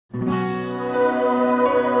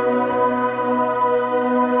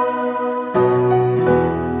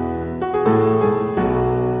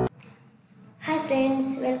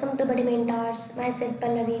Self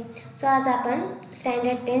Pallavi. So आज आपण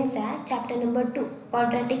standard 10चा चॅप्टर नंबर 2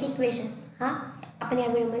 क्वाड्रॅटिक इक्वेशन्स हा आपण या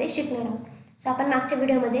व्हिडिओमध्ये शिकणार आहोत. सो आपण मागच्या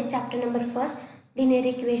व्हिडिओमध्ये chapter number 1 linear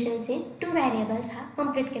equations in 2 variables हा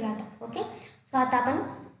कंप्लीट केला होता. ओके, सो आता आपण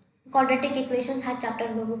क्वाड्रॅटिक इक्वेशन्स हा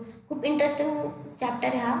चॅप्टर बघू. खूप इंटरेस्टिंग चॅप्टर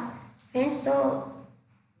आहे हा फ्रेंड्स.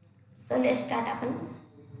 So let start. आपण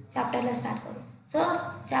चॅप्टरला स्टार्ट करू. सो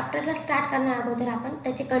चॅप्टरला स्टार्ट करण्या अगोदर आपण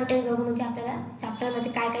त्याचे कंटेंट बघू, म्हणजे आपल्याला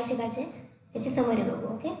चॅप्टरमध्ये काय काय शिकायचे त्याची समरी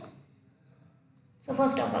बघू. Okay, so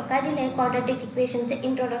first of all काय दिलं आहे, क्वाड्रॅटिक इक्वेशनचे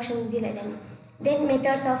इंट्रोडक्शन दिलं आहे त्यांनी. Then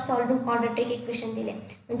methods of solving quadratic equation दिले,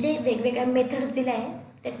 म्हणजे वेगवेगळ्या मेथड्स दिल्या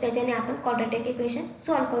आहे त्याच्याने आपण क्वाड्रॅटिक इक्वेशन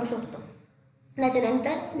सॉल्व करू शकतो.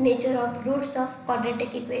 त्याच्यानंतर nature of roots of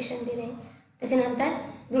quadratic equation दिले आहे. त्याच्यानंतर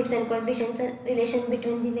रूट्स अँड कोएफिशियंटचं रिलेशन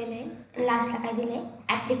बिटवीन दिलेलं आहे. आणि लास्टला काय दिलं आहे,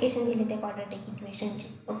 ॲप्लिकेशन दिले त्या क्वाड्रॅटिक इक्वेशनचे.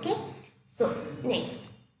 ओके, सो नेक्स्ट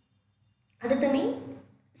आता तुम्ही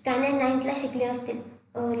स्टँडर्ड 9ला शिकले असतील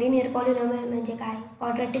लिनियर पॉलिनॉमियल म्हणजे काय,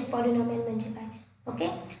 क्वाड्रॅटिक पॉलिनॉमियल म्हणजे काय. ओके,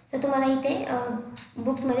 सो तुम्हाला इथे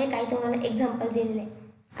बुक्समध्ये काही तुम्हाला एक्झाम्पल दिलेले आहे.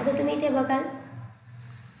 आता तुम्ही इथे बघाल,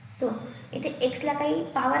 सो इथे एक्सला काही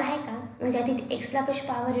पॉवर आहे का, म्हणजे आता इथे एक्सला कशी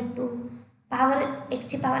पॉवर आहे 2. पॉवर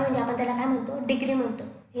एक्सची पॉवर म्हणजे आपण त्याला काय म्हणतो, डिग्री म्हणतो.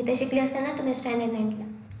 इथे शिकले असताना तुम्ही स्टँडर्ड 9ला.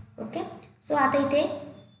 ओके, सो आता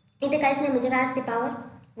इथे काहीच नाही, म्हणजे काय असते, पॉवर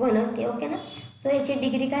 1 असते. ओके ना, सो याची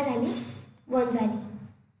डिग्री काय झाली, 1 झाली.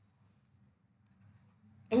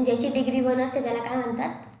 आणि ज्याची डिग्री 1 असते त्याला काय म्हणतात,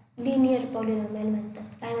 लिनियर पॉलिनॉमियल म्हणतात.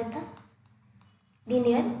 काय म्हणतात,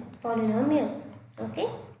 लिनियर पॉलिनॉमियल. ओके,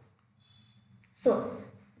 सो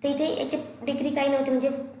इथे याची डिग्री काही नव्हती, म्हणजे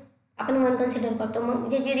आपण 1 कन्सिडर करतो. मग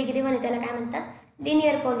ज्याची डिग्री 1 आहे त्याला काय म्हणतात,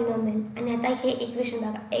 लिनियर पॉलिनॉमियल. आणि आता हे इक्वेशन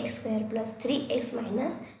बघा, x² + 3x -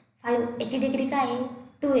 5 याची डिग्री काय आहे,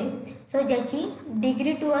 2 आहे. सो ज्याची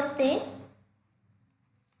डिग्री 2 असते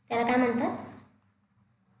त्याला काय म्हणतात,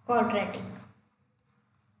 क्वाड्रॅटिक.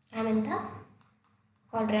 काय म्हणतात,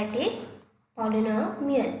 क्वाड्रॅटिक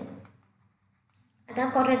पॉलिनॉमियल. आता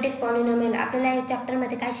क्वाड्रॅटिक पॉलिनॉमियल आपल्याला या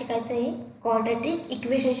चॅप्टरमध्ये काय शिकायचं आहे, क्वाड्रॅटिक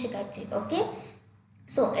इक्वेशन शिकायचे. ओके,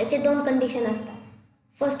 सो याचे 2 कंडिशन असतात.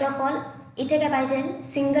 फर्स्ट ऑफ ऑल इथे काय पाहिजे,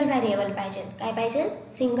 सिंगल व्हेरिएबल पाहिजे. काय पाहिजे,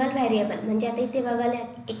 सिंगल व्हेरिएबल. म्हणजे आता इथे बघायला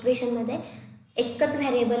इक्वेशनमध्ये एकच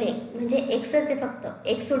व्हेरिएबल आहे, म्हणजे एक्सच आहे फक्त.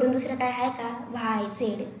 एक्स सोडून दुसरं काय आहे का, वाय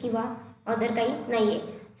झेड किंवा अदर काही नाही आहे.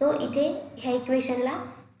 सो इथे ह्या इक्वेशनला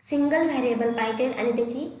सिंगल व्हेरिएबल पाहिजे आणि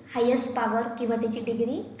त्याची हायेस्ट पॉवर किंवा त्याची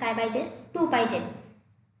डिग्री काय पाहिजे, 2 पाहिजे.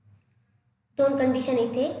 2 कंडिशन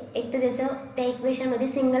इथे, एक तर त्याचं त्या इक्वेशनमध्ये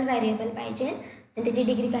सिंगल व्हेरिएबल पाहिजे आणि त्याची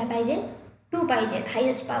डिग्री काय पाहिजे, 2 पाहिजे,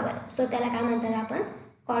 हायेस्ट पॉवर. सो त्याला काय म्हणतात आपण,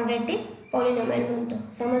 क्वाड्रॅटिक पॉलिनॉमियल म्हणतो.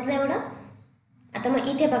 समजलं एवढं. आता मग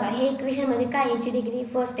इथे बघा, हे इक्वेशनमध्ये काय, याची डिग्री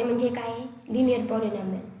फर्स्ट आहे म्हणजे काय आहे, लिनियर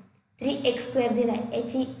पॉलिनॉमियल. 3x² दिला आहे,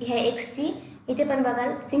 याची ह्या एक्सची इथे पण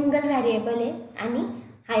बघाल सिंगल व्हेरिएबल आहे आणि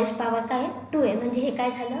हायेस्ट पॉवर काय आहे, 2 आहे. म्हणजे हे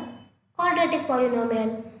काय झालं, क्वाड्रॅटिक पॉलिनॉमियल.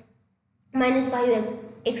 -5x,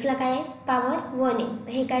 एक्सला काय आहे, पॉवर 1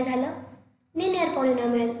 आहे. हे काय झालं, लिनियर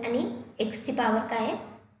पॉलिनॉमियल. आणि एक्सची पॉवर काय आहे,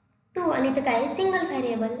 2 आणि इथं काय आहे, सिंगल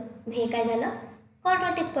व्हेरिएबल. हे काय झालं,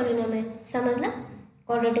 क्वाड्रॅटिक पॉलिनॉमियल. समजलं,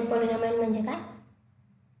 क्वाड्रॅटिक पॉलिनॉमियल म्हणजे काय.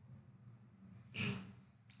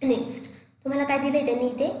 नेक्स्ट तुम्हाला काय दिले, त्यांनी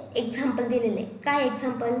इथे एक्झाम्पल दिलेले. काय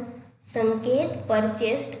एक्झाम्पल, संकेत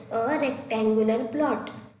परचेस्ड अ rectangular plot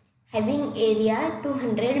having area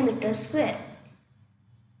 200 m².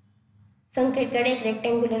 संकेतकडे एक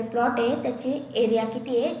रेक्टँग्युलर प्लॉट आहे, त्याची एरिया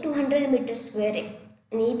किती आहे, 200 m² आहे.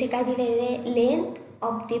 आणि इथे काय दिलेलं आहे, length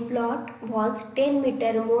of the plot was 10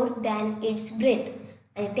 metre more than it's breath.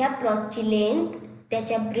 आणि त्या प्लॉटची लेंथ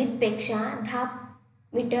त्याच्या ब्रीथपेक्षा 10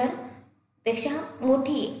 मीटरपेक्षा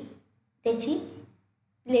मोठी आहे त्याची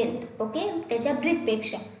लेंथ. ओके, त्याच्या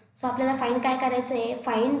ब्रीथपेक्षा. सो आपल्याला फाइंड काय करायचं आहे,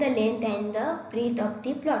 find the length and the breath of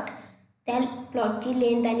the plot. त्या प्लॉटची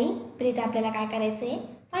लेंथ आणि ब्रीथ आपल्याला काय करायचं आहे,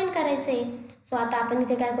 फाइंड करायचं आहे. सो आता आपण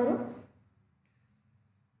इथे काय करू,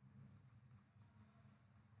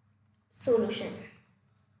 सोल्युशन.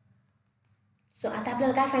 सो आता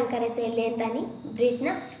आपल्याला काय फाइंड करायचं आहे, लेंथ आणि ब्रीथ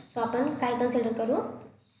ना. सो आपण काय कन्सिडर करू,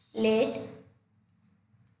 late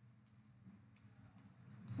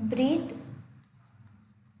breath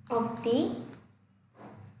of the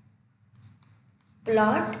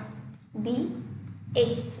plot B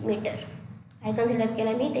x metre. काय कन्सिडर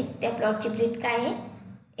केलं मी, ते त्या प्लॉटची ब्रीथ काय आहे,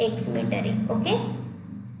 x मीटर आहे. ओके,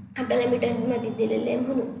 आपल्याला मीटरमध्ये दिलेलं आहे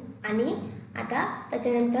म्हणून. आणि आता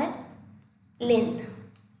त्याच्यानंतर लेंथ,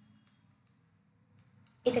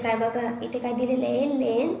 इथे काय बघा, इथे काय दिलेलं आहे,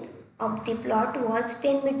 length of the plot was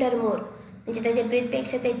 10 metre मोर. म्हणजे त्याच्या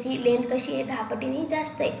ब्रीथपेक्षा त्याची लेंथ कशी आहे, 10 पटीने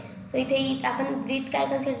जास्त आहे. सो इथे आपण ब्रीथ काय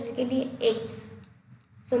कन्सिडर केली, x.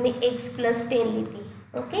 सो मी x + 10 लिहिते.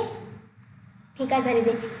 ओके, ही काय झाली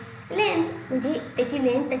त्याची लेंथ, म्हणजे त्याची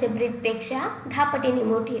लेंथ त्याच्या ब्रीथपेक्षा 10 पटीने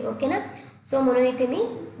मोठी. ओके ना. सो म्हणून इथे मी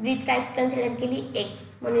ब्रीथ काय कन्सिडर केली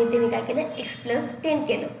एक्स, म्हणून इथे मी काय केलं x+10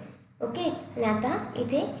 केलं. ओके. आणि आता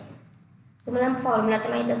इथे तुम्हाला फॉर्म्युला तर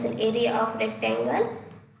माहीत असेल, area of rectangle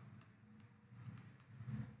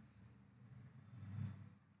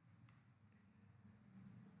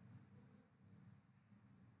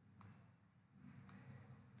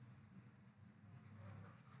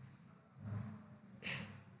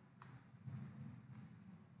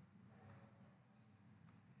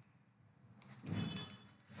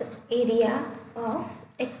area of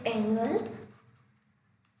rectangle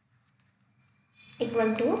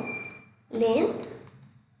equal to length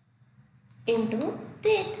into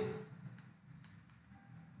breadth.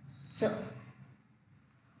 So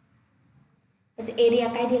याचा एरिया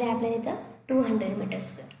काय दिला आहे आपल्याला इथं 200 मीटर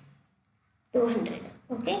स्क्वेअर. 200.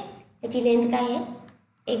 ओके. याची लेंथ काय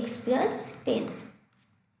आहे x+10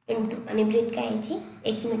 इंटू आणि ब्रेथ काय याची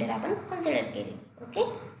x मीटर आपण कन्सिडर केली. ओके.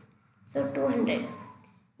 सो 200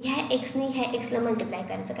 ह्या एक्सनी ह्या एक्सला मल्टिप्लाय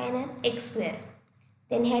करायचं काय ना x².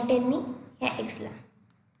 देन ह्या 10नी ह्या एक्सला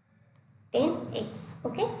 10x.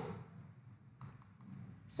 Okay.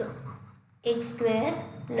 So x²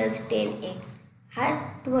 + 10x हा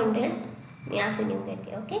 200 मी असं लिहून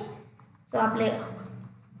घेते. ओके. सो आपले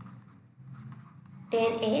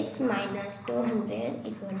 10x - 200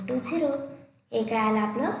 = 0. हे काय आलं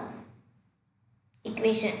आपलं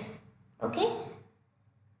equation. Okay.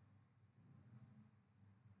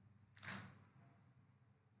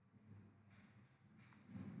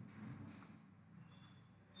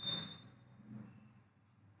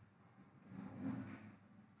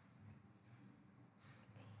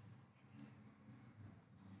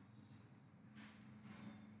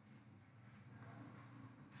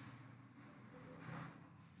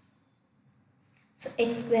 So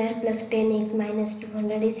x² + 10x -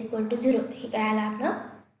 200 = 0. हे काय आलं आपलं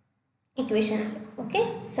इक्वेशन आलं. ओके.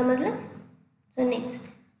 समजलं. So next.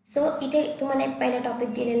 सो इथे तुम्हाला एक पहिला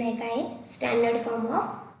टॉपिक दिलेला आहे काय standard form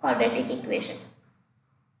of quadratic equation.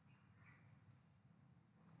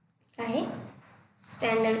 काय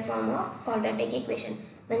standard form of quadratic equation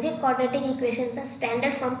म्हणजे क्वाड्रॅटिक इक्वेशनचा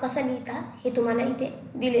स्टँडर्ड फॉर्म कसा लिहितात हे तुम्हाला इथे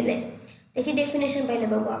दिलेलं आहे. त्याची डेफिनेशन पहिलं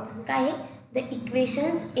बघू आपण. काय आहे the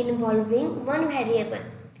equations involving one variable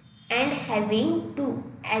and having 2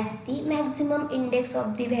 as the maximum index of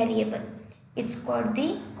the variable it's called the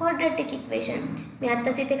quadratic equation. मी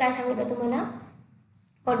आत्ताच इथे काय सांगितलं तुम्हाला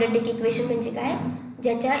क्वाड्रॅटिक इक्वेशन म्हणजे काय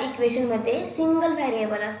ज्याच्या इक्वेशनमध्ये सिंगल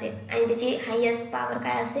व्हेरिएबल असेल आणि त्याची हायेस्ट पॉवर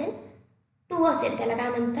काय असेल 2 असेल त्याला काय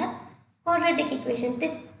म्हणतात क्वाड्रॅटिक इक्वेशन.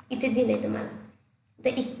 तेच इथे दिले तुम्हाला. The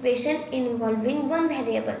equation involving one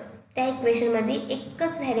variable त्या इक्वेशनमध्ये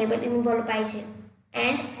एकच व्हेरिएबल इन्व्हॉल्व पाहिजे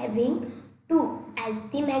and having 2 as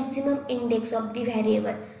the maximum index of the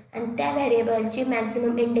variable आणि त्या व्हेरिएबलची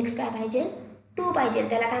मॅक्झिमम इंडेक्स काय पाहिजे 2 पाहिजे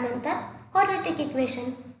त्याला काय म्हणतात क्वाड्रॅटिक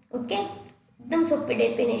इक्वेशन. ओके. एकदम सोपी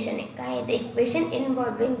डेफिनेशन आहे. काय आहे the equation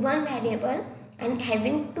involving one variable and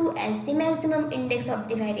having 2 as the maximum index of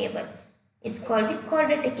the variable is called the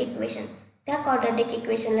quadratic equation. त्या क्वाड्रॅटिक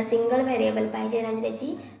इक्वेशनला सिंगल व्हेरिएबल पाहिजे आणि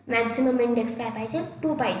त्याची मॅक्झिमम इंडेक्स काय पाहिजे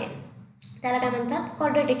 2 पाहिजे त्याला काय म्हणतात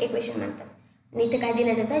क्वाड्रॅटिक इक्वेशन म्हणतात. आणि इथे काय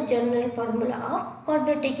दिलं त्याचा general formula of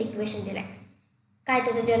quadratic equation दिला आहे. काय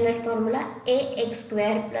त्याचा जनरल फॉर्म्युला ax²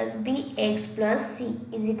 + bx+c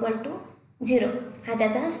 = 0. हा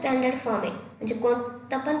त्याचा स्टँडर्ड फॉर्म आहे. म्हणजे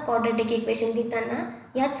कोणतं पण क्वाड्रॅटिक इक्वेशन लिहिताना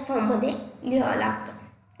याच फॉर्ममध्ये लिहावं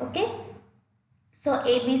लागतं. Okay. So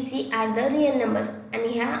a b c R the real numbers आणि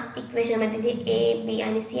ह्या इक्वेशनमध्ये जे a b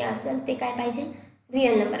आणि c असेल ते काय पाहिजे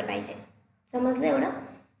रिअल नंबर पाहिजे. समजलं एवढं.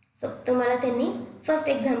 सो तुम्हाला त्यांनी फर्स्ट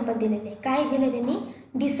एक्झाम्पल दिलेले आहे. काय दिलं त्यांनी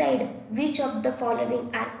decide which of the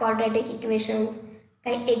following R quadratic equations.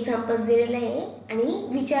 काही एक्झाम्पल्स दिलेले आहे आणि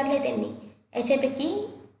विचारले त्यांनी याच्यापैकी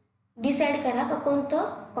डिसाईड करा का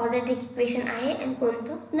कोणतं क्वाड्रॅटिक इक्वेशन आहे आणि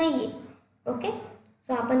कोणतं नाही आहे. ओके.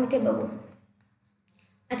 सो आपण इथे बघू.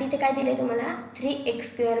 आता इथे काय दिलं आहे तुम्हाला 3x²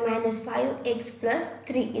 - 5x +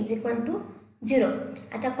 3 = 0.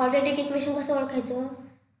 आता क्वाड्रॅटिक इक्वेशन कसं ओळखायचं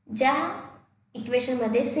ज्या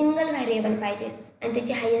इक्वेशनमध्ये सिंगल व्हेरिएबल पाहिजे आणि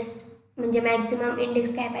त्याची हायेस्ट म्हणजे मॅक्झिमम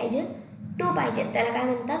इंडेक्स काय पाहिजे 2 पाहिजे त्याला काय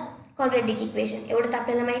म्हणतात क्वाड्रॅटिक इक्वेशन. एवढं तर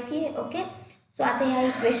आपल्याला माहिती आहे. ओके. सो आता ह्या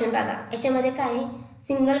इक्वेशन बघा याच्यामध्ये काय आहे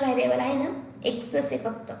सिंगल व्हेरिएबल आहे ना एक्सच आहे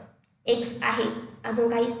फक्त एक्स आहे अजून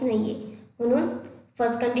काहीच नाही आहे म्हणून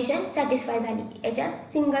फर्स्ट कंडिशन सॅटिस्फाय झाली.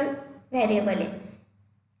 याच्यात सिंगल व्हेरिएबल आहे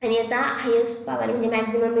आणि याचा हायेस्ट पॉवर म्हणजे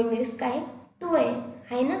मॅक्झिमम इंडेक्स काय 2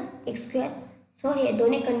 आहे ना x². सो हे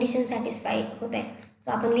दोन्ही कंडिशन सॅटिस्फाय होत आहे.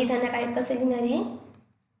 सो आपण लिहिताना काय कसं लिहिणार आहे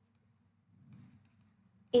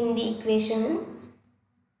इन दी इक्वेशन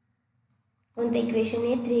कोणतं इक्वेशन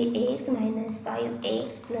आहे 3x minus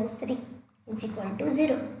 5x plus 3 is equal to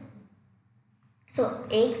 0. So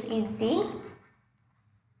x is the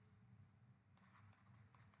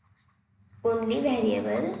only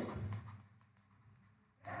variable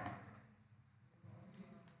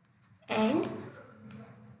and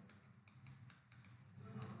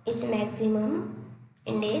its maximum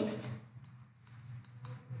index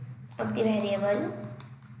of the variable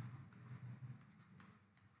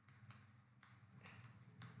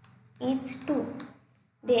is 2.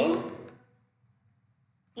 Then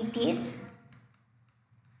it is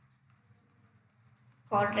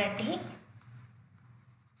quadratic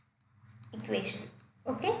equation.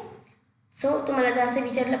 Okay. So तुम्हाला जर असं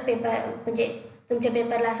विचारलं paper म्हणजे तुमच्या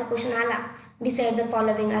पेपरला असा क्वेश्चन आला decide the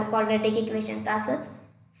following R quadratic equation, तर असंच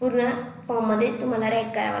पूर्ण फॉर्ममध्ये तुम्हाला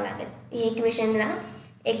राईट करावं लागेल. हे इक्वेशनला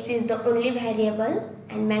x is the only variable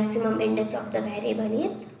and maximum index of the variable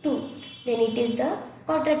is 2. Then it is the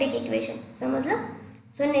quadratic equation. समजलं.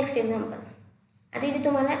 So next example. आता इथे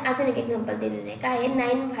तुम्हाला अजून एक एक्झाम्पल दिलेलं आहे. काय आहे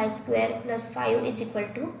 9y² + 5 इज इक्वल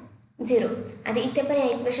टू 0. आता इथे पण या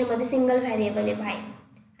इक्वेशनमध्ये सिंगल व्हेरिएबल आहे y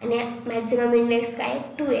आणि मॅक्झिमम इंडेक्स काय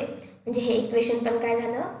 2 आहे. म्हणजे हे इक्वेशन पण काय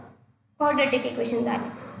झालं क्वाड्रॅटिक इक्वेशन झालं.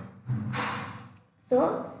 So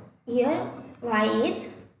here y is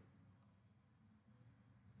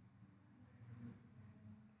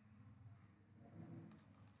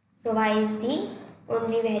the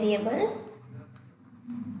only variable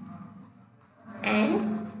and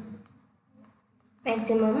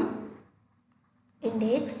maximum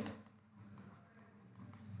index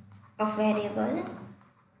of variable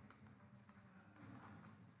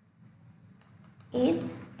is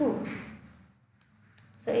 2.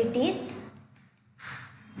 So it is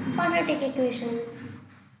quadratic equation.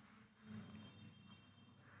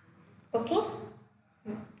 Okay.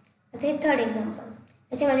 आता हे थर्ड एक्झाम्पल.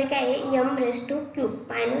 त्याच्यामध्ये काय आहे m⁻³ -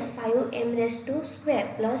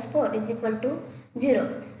 5m⁻² + 4 is equal to 0.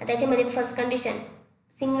 त्याच्यामध्ये फर्स्ट कंडिशन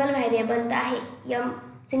सिंगल व्हेरिएबल तर आहे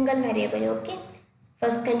single variable आहे. Okay.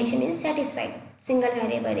 First condition is satisfied. Single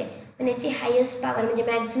variable आहे पण याची हायेस्ट पॉवर म्हणजे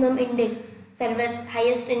मॅक्झिमम इंडेक्स सर्वात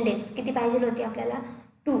हायेस्ट इंडेक्स किती पाहिजे होती आपल्याला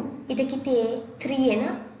 2. इथे किती आहे 3 आहे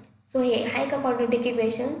ना. सो हे आहे का quadratic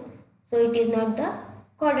equation. So it is not the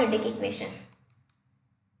quadratic equation.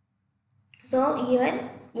 So here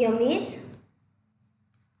m is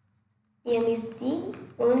the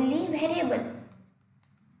only variable.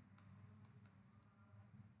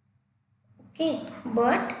 Okay,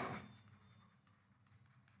 but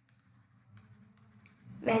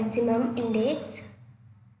maximum index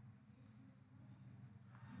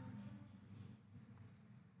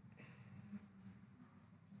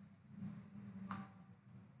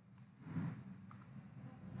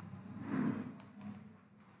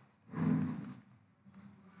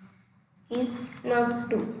is not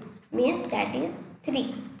 2, means that is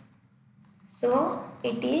 3. So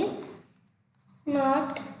it is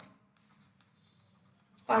not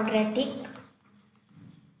quadratic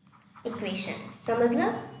equation. समजलं.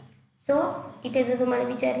 So इथे जर तुम्हाला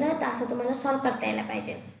विचारलं तर असं तुम्हाला solve करता यायला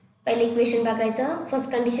पाहिजे. पहिले इक्वेशन बघायचं.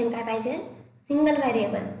 फर्स्ट कंडिशन काय पाहिजे सिंगल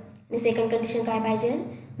व्हेरिएबल आणि सेकंड कंडिशन काय पाहिजे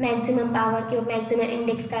मॅक्झिमम पॉवर किंवा मॅक्झिमम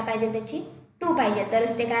इंडेक्स काय पाहिजे त्याची 2 पाहिजे.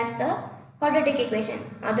 तरच ते काय असतं quadratic equation.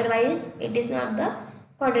 Otherwise it is not the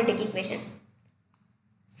quadratic equation.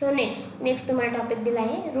 So next तुम्हाला टॉपिक दिला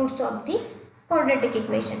आहे roots of the quadratic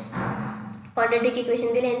equation. quadratic equation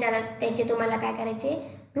दिले आणि त्याचे तुम्हाला काय करायचे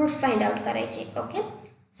रूट्स फाइंड आउट करायचे. ओके.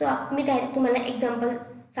 सो मी डायरेक्ट तुम्हाला एक्झाम्पल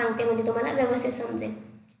सांगते म्हणजे तुम्हाला व्यवस्थित समजेल.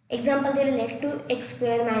 एक्झाम्पल दिलेलं आहे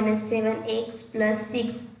 2x² - 7x +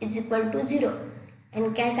 6 is equal to 0. आणि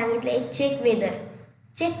काय सांगितलं आहे चेक वेदर.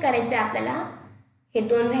 चेक करायचं आहे आपल्याला हे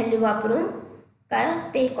दोन व्हॅल्यू वापरून कारण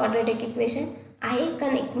ते क्वाड्रॅटिक इक्वेशन आहे का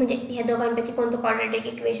नाही म्हणजे ह्या दोघांपैकी कोणतं क्वाड्रॅटिक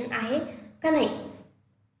इक्वेशन आहे का नाही.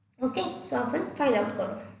 ओके. सो आपण फाइंड आउट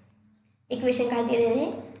करू. इक्वेशन काय दिलेलं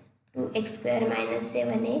आहे 2x² -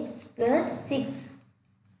 7x + 6.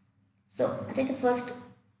 सो आता इथं फर्स्ट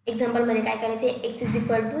एक्झाम्पलमध्ये काय करायचं आहे x is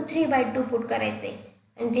equal to 3/2 put करायचं आहे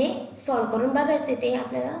आणि ते सॉल्व करून बघायचं ते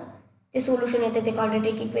आपल्याला ते सोल्युशन येतं ते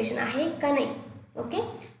क्वाड्रॅटिक इक्वेशन आहे का नाही. ओके.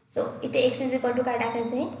 सो इथे x इज इक्वल टू काय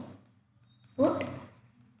टाकायचं आहे put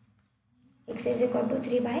x is equal to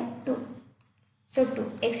 3/2. So 2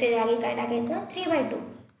 x च्या जागी काय टाकायचं 3/2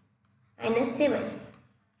 - 7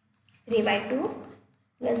 3/2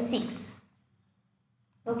 + 6.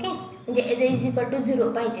 ओके. म्हणजे इज इक्वल टू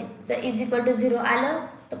 0 पाहिजे. जर इज इक्वल टू 0 आलं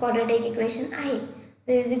तर क्वाड्रॅटिक इक्वेशन आहे.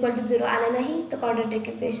 जर इज इक्वल टू 0 आलं नाही तर क्वाड्रॅटिक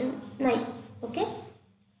इक्वेशन नाही. ओके.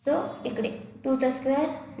 सो इकडे 2²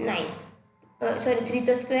 9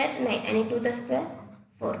 3² 9 आणि 2²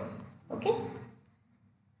 4. ओके.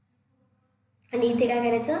 आणि इथे काय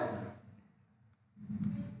करायचं,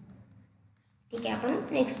 ठीक आहे, आपण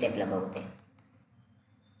नेक्स्ट स्टेपला बघूते.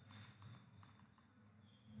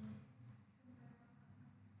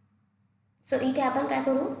 सो इथे आपण काय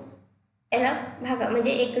करू, याला भागा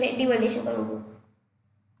म्हणजे एककडे डिवायडेशन करून घेऊ.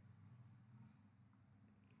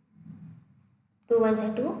 2 1 जा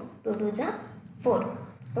 2, 2 2 जा 4.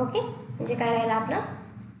 ओके, म्हणजे काय राहिलं आपलं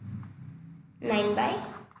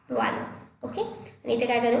 9/2 आलं. ओके, आणि इथे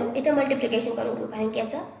काय करू, इथे मल्टिप्लिकेशन करून घेऊ, कारण की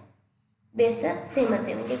याचा बेस तर सेमच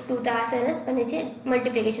आहे, म्हणजे 2 तर असेलच, पण याचे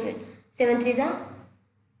मल्टिप्लिकेशन होईल. 7 3 जा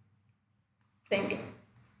 20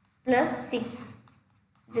 प्लस 6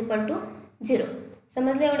 इज इक्वल टू 0.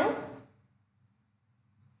 समजलं एवढं.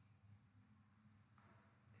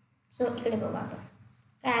 सो इकडे बघू आपण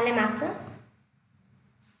काय आलं मागचं.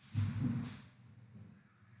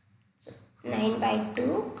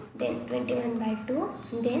 9/2 then 21/2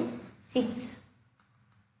 then 6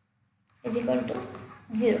 is equal to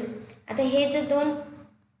 0. आता हे जर दोन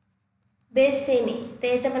बेस सेम आहे तर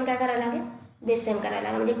याचं पण काय करावं लागेल, बेस सेम करावं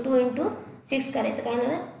लागेल, म्हणजे 2 × 6 करायचं. काय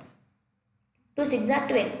होणार, 2 6 जा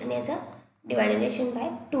 12 आणि याचं डिवायडेशन बाय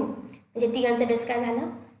 2, म्हणजे तिघांचा बेस काय झाला,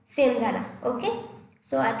 सेम झाला. ओके,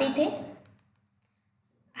 सो आता इथे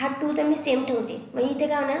हा 2 तर मी सेम ठेवते, मग इथे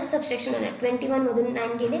काय होणार, सबस्ट्रॅक्शन होणार. 21 मधून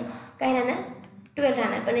 9 गेले काय राहणार, 12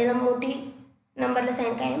 राहणार, पण याला मोठी नंबरला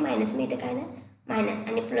साईन काय आहे, मायनस. मी इथे काय ना मायनस,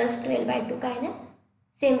 आणि प्लस 12/2 काय ना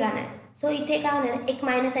सेम राहणार. सो इथे काय होणार, एक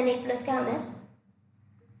मायनस आणि एक प्लस काय होणार,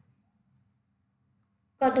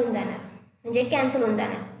 कट होऊन जाणार, म्हणजे कॅन्सल होऊन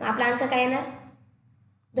जाणार. मग आपला आन्सर काय येणार,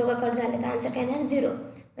 दोघं कट झाले तर आन्सर काय येणार 0,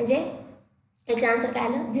 म्हणजे याचं आन्सर काय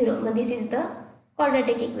आलं 0. मग दिस is the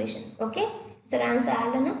quadratic equation. Okay, सगळं आन्सर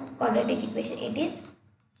आलं ना, quadratic equation. It is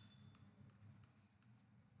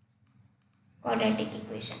quadratic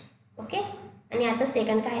equation. Okay, आणि आता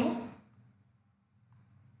सेकंड काय आहे,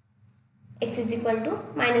 x इज इक्वल टू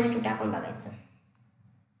 -2 टाकून बघायचं.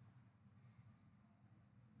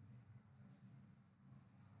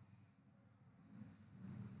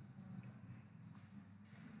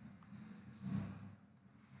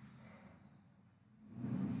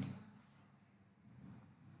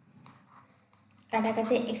 काय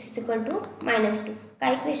टाकायचं, x इज इक्वल टू -2.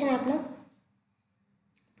 काय इक्वेशन आहे आपलं,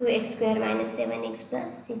 2x² - 7x +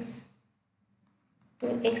 6.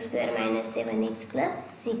 2x² - 7x +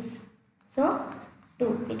 6. So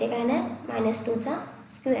 2 इथे काय ना -2 चा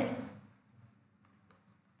स्क्वेअर,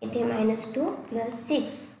 इथे -2 +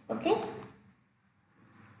 6. ओके,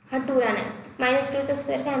 हा 2 राहणार, -2 चा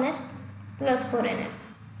स्क्वेअर काय येणार +4 येणार.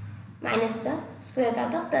 मायनसचा स्क्वेअर काय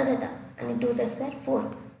होता, प्लस होता, आणि 2 चा स्क्वेअर 4,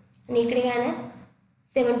 आणि इकडे काय येणार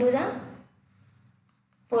 7 2 जा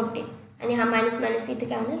 14, आणि हा मायनस मायनस इथे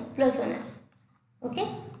काय होणार प्लस होणार. ओके,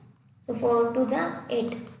 सो 4 2 जा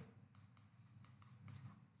 8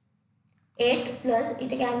 प्लस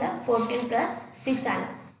इथे काय आला 14 + 6 आला.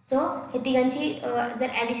 सो हे तिघांची जर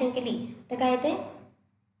ॲडिशन केली तर काय येते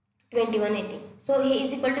 21 येते. सो हे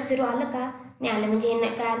इज इक्वल टू 0 आलं का, नाही आलं, म्हणजे हे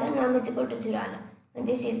काय आलं, नॉन इज इक्वल टू 0 आलं.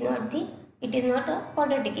 दिस is not the, it is not a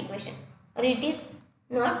quadratic equation, और it is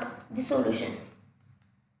not the solution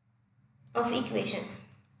of equation.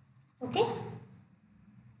 Okay,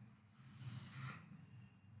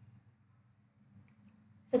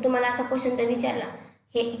 so तुम्हाला असा क्वेश्चन जर विचारला,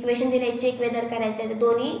 हे इक्वेशन दिले, चेक वेदर करायचं आहे, तर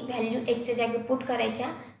दोन्ही व्हॅल्यू एक्सच्या जागी पुट करायच्या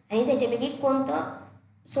आणि त्याच्यापैकी कोणतं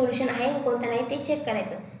सोल्युशन आहे कोणतं नाही ते चेक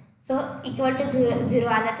करायचं. सो इक्वल टू 0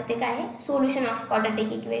 आला तर ते काय आहे, सोल्युशन ऑफ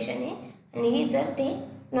क्वाड्रॅटिक इक्वेशन आहे, आणि जर ते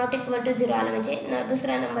नॉट इक्वल टू 0 आलं म्हणजे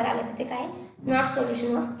दुसरा नंबर आला तर ते काय, नॉट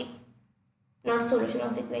सोल्युशन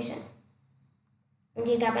ऑफ इक्वेशन.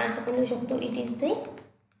 म्हणजे इथे आपण असं पण लिहू शकतो, it is the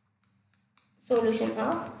solution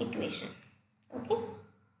of equation. Okay,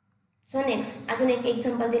 so next अजून एक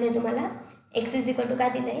एक्झाम्पल दिलं तुम्हाला. x इज इक्वल टू काय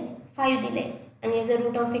दिलं आहे 5 दिलं आहे, आणि याचं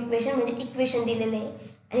रूट ऑफ इक्वेशन म्हणजे इक्वेशन दिलेलं आहे,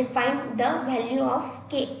 आणि find the value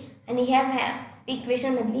of k. आणि ह्या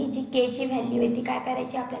इक्वेशनमधली जी k ची व्हॅल्यू आहे ती काय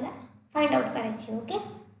करायची, आपल्याला फाइंड आउट करायची. Okay,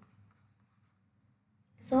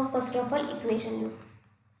 so first of all equation लिहू.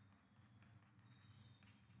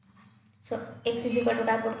 So x is equal to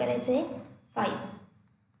काय पुट करायचं आहे 5.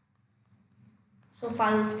 So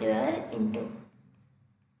 5 square into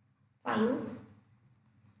 5.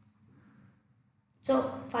 सो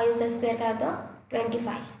 5 चा स्क्वेअर काय होतं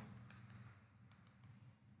 25,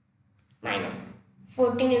 मायनस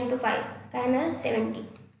 14 × 5 काय येणार 70.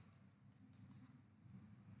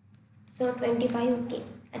 So 25 okay.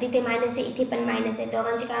 आता इथे मायनस आहे, इथे पण मायनस आहे,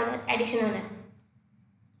 दोघांचे काय होणार ॲडिशन होणार.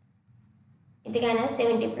 इथे काय येणार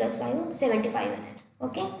 70 + 5 75 येणार.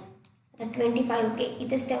 ओके, आता 25 ओके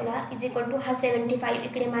इथेच ठेवला, इज इक्वल टू हा 75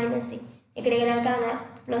 इकडे मायनस आहे, इकडे गेल्यावर काय होणार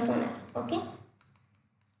प्लस होणार. ओके,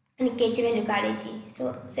 आणि केची व्हॅल्यू काढायची.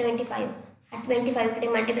 सो 75 हा 25 इकडे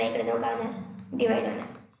मल्टिप्लाय इकडे जाऊन काय होणार डिवाइड होणार.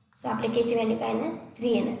 सो आपले केची व्हॅल्यू काय येणार 3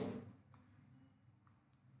 येणार.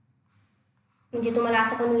 म्हणजे तुम्हाला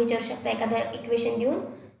असं पण विचारू शकता एखादं इक्वेशन देऊन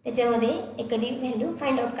त्याच्यामध्ये एखादी व्हॅल्यू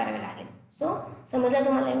फाइंड आउट करावी लागेल. सो समजलं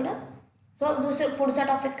तुम्हाला एवढं. सो पुढचा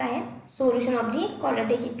टॉपिक काय आहे solution of the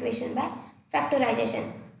quadratic equation by factorisation.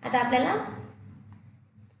 आता आपल्याला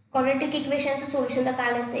क्वाड्रॅटिक इक्वेशनचं सोल्युशन तर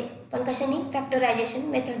काढायचं आहे पण कशाने फॅक्टरायझेशन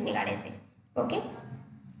मेथडने काढायचं आहे. ओके.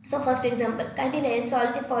 सो फर्स्ट एक्झाम्पल काय दिलं आहे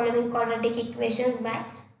solve the following quadratic equations by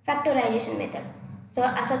factorisation method. So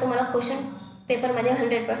असा तुम्हाला क्वेश्चन पेपरमध्ये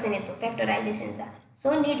 100% येतो फॅक्टरायझेशनचा.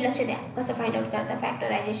 सो नीट लक्ष द्या कसं फाइंड आउट करता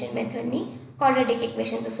factorisation मेथडनी quadratic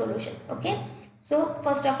इक्वेशनचं solution. Okay. So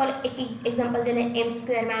first of all एक एक्झाम्पल दिलं आहे m²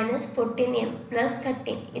 - 14m +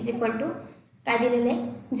 13 is equal to काय दिलेलं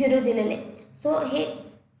आहे 0 दिलेलं आहे. सो हे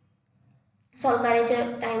सॉल्व करायच्या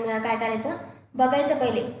टाईमला काय करायचं बघायचं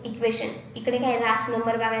पहिले इक्वेशन इकडे काय लास्ट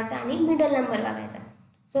नंबर बघायचा आणि मिडल नंबर बघायचा.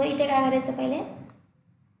 सो इथे काय करायचं पहिले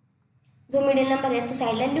जो मिडल नंबर आहे तो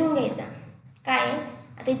साईडला लिहून घ्यायचा. काय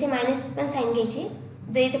आता इथे मायनस पण साईन घ्यायची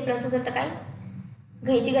जर इथे प्लस असेल तर काय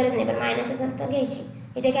घ्यायची गरज नाही पण मायनस असेल तर घ्यायची.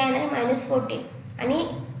 इथे काय येणार -14 आणि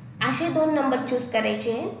असे दोन नंबर चूज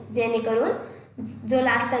करायचे जेणेकरून जो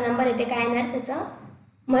लास्टचा नंबर आहे ते काय येणार त्याचं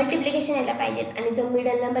मल्टिप्लिकेशन यायला पाहिजेत आणि जो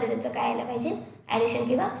मिडल नंबर आहे त्याचं काय यायला पाहिजे ॲडिशन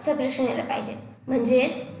किंवा सबट्रॅक्शन यायला पाहिजे.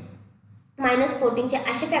 म्हणजेच -14चे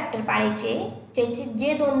असे फॅक्टर पाडायचे ज्याचे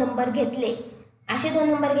जे दोन नंबर घेतले असे दोन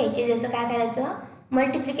नंबर घ्यायचे ज्याचं काय करायचं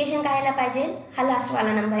मल्टिप्लिकेशन काय यायला पाहिजे हा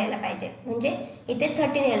लास्टवाला नंबर यायला पाहिजे. म्हणजे इथे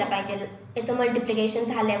 13 यायला पाहिजे याचं मल्टिप्लिकेशन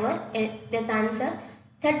झाल्यावर त्याचा आन्सर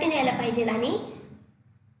 13 यायला पाहिजे आणि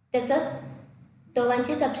त्याचंच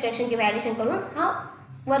दोघांची सबट्रॅक्शन किंवा ॲडिशन करून हा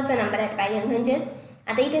वरचा नंबर यायला पाहिजे. म्हणजेच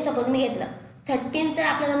आता इथे सपोज मी घेतलं 13 जर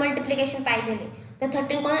आपल्याला मल्टिप्लिकेशन पाहिजे तर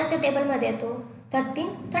 13 कोणाच्या टेबलमध्ये येतो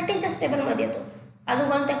 13च्याच टेबलमध्ये येतो. अजून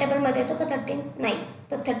कोणत्या टेबलमध्ये येतो का 13 नाही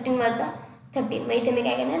तो 13 वरचा 13. मग इथे मी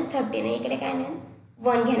काय घेणार 13 आहे इकडे काय नाही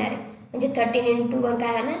 1 घेणार आहे म्हणजे 13 × 1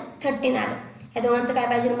 काय होणार 13 आलं. ह्या दोघांचं काय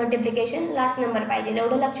पाहिजे मल्टिप्लिकेशन लास्ट नंबर पाहिजे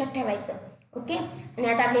एवढं लक्षात ठेवायचं. ओके. आणि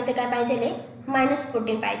आता आपल्या इथे काय पाहिजे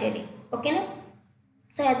 -14 पाहिजे. ओके ना.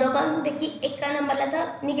 सो या दोघांपैकी एका नंबरला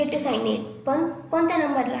तर निगेटिव्ह साईन येईल पण कोणत्या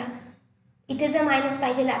नंबरला इथे जर मायनस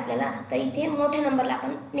पाहिजे आपल्याला तर इथे मोठ्या नंबरला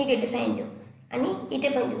आपण निगेटिव्ह साईन देऊ आणि इथे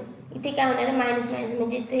पण देऊ. इथे काय होणार मायनस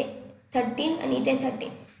म्हणजे इथे 13 आणि इथे 13.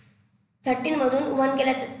 13 मधून 1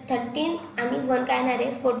 केला तर 13 आणि 1 काय येणार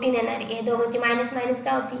आहे 14 येणार आहे. हे दोघांची मायनस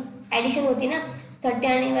काय होती ॲडिशन होती ना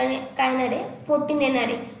 13 आणि 1 काय येणार आहे 14 येणार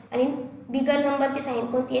आहे आणि बिगर नंबरची साईन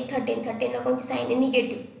कोणती आहे 13ला कोणती साईन आहे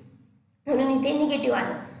निगेटिव्ह म्हणून इथे निगेटिव्ह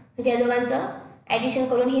आलं. म्हणजे या दोघांचं ॲडिशन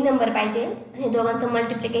करून ही नंबर पाहिजे आणि दोघांचं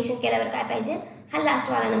मल्टिप्लिकेशन केल्यावर काय पाहिजे हा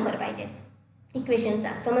लास्टवाला नंबर पाहिजे इक्वेशनचा.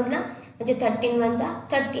 समजलं. म्हणजे 13 × 1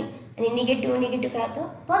 = 13 आणि निगेटिव्ह काय होतं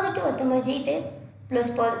पॉझिटिव्ह होतं. म्हणजे इथे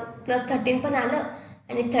 +13 पण आलं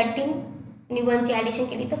आणि 13 आणि 1ची ॲडिशन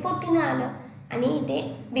केली तर 14 आलं आणि इथे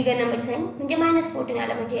बिगर नंबरची साईन म्हणजे -14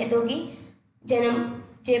 आलं. म्हणजे या दोघी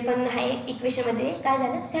जे पण आहे इक्वेशनमध्ये काय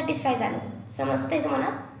झालं सॅटिस्फाय झालं. समजतंय तुम्हाला.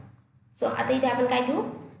 सो आता इथे आपण काय घेऊ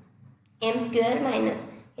m²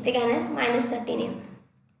 इथे काय येणार -13m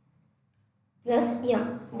 + m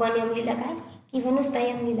 1m लिहिला काय किंवा नुसता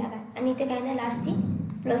m लिहिला काय आणि इथे काय येणार लास्टची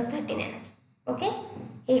 +13 येणार. ओके.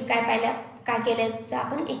 हे काय केल्याचं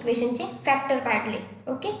आपण इक्वेशनचे फॅक्टर पाडले.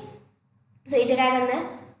 ओके. सो इथे काय करणार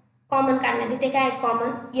कॉमन काढणार. इथे काय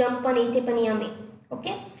कॉमन m पण इथे पण m आहे.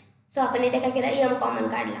 ओके. सो आपण इथे काय केलं m कॉमन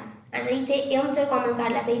काढला. आता इथे m जर कॉमन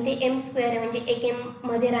काढला तर इथे m² आहे म्हणजे 1m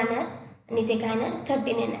मध्ये राहणार आणि इथे काय येणार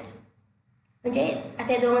 13 येणार. म्हणजे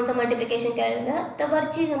आता या दोघांचं मल्टिप्लिकेशन केलं तर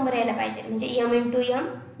वरची नंबर यायला पाहिजे म्हणजे m × m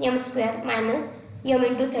m² - m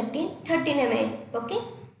 × 13 13m येईल. ओके.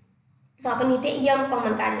 सो आपण इथे m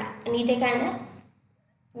कॉमन काढला आणि इथे काय येणार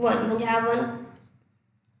 1 म्हणजे हा 1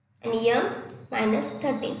 आणि m -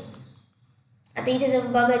 13. आता इथे जर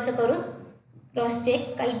बघायचं करून क्रॉस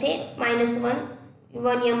चेक का इथे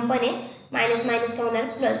 -1m पण आहे मायनस काय होणार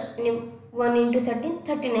प्लस आणि 1 × 13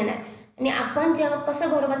 13 येणार. आणि आपण जेव्हा कसं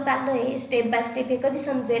बरोबर चाललो आहे स्टेप बाय स्टेप हे कधी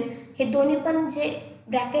समजेल हे दोन्ही पण जे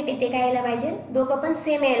ब्रॅकेट आहे ते काय यायला पाहिजे दोघं पण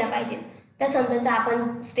सेम यायला पाहिजे. तर समजायचं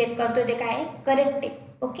आपण स्टेप करतोय ते काय करेक्ट आहे.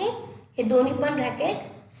 ओके. हे दोन्ही पण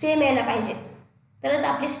ब्रॅकेट सेम यायला पाहिजे तरच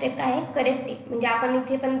आपली स्टेप काय आहे करेक्ट आहे. म्हणजे आपण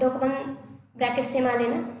इथे पण दोघं पण ब्रॅकेट सेम आले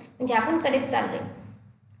ना म्हणजे आपण करेक्ट चाललो आहे.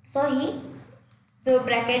 सो ही जो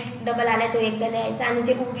ब्रॅकेट डबल आला तो एकदा लिहायचा आणि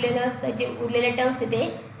जे उरलेलं असतं जे उरलेले टर्म्स ते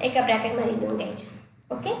एका ब्रॅकेटमध्ये लिहून घ्यायचे.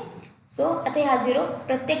 ओके. सो आता हा 0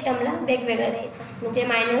 प्रत्येक टर्मला वेगवेगळं द्यायचं म्हणजे -m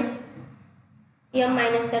 -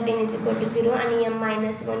 13 = 0 आणि m -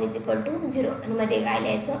 1 = 0 आणि मध्ये काय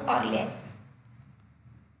लिहायचं ऑर लिहायचं.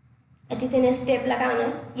 तिथे नेक्स्ट स्टेपला काय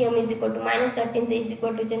होणार M is equal to -13 is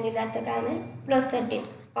equal to जर लिहिला तर काय होणार +13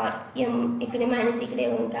 और एम इकडे मायनस इकडे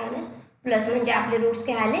येऊन काय होणार प्लस, म्हणजे आपले रूट्स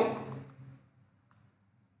काय आले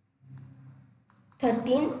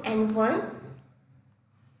 13 and 1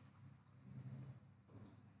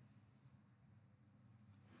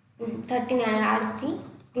 13 and are the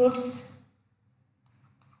roots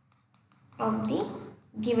of the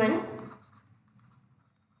given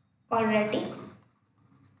quadratic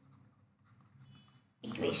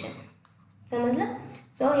equation. समजलं.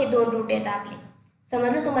 सो हे दोन रूट आहेत आपले.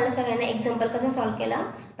 समजलं तुम्हाला सगळ्यांना. एक्झाम्पल कसं सॉल्व केला,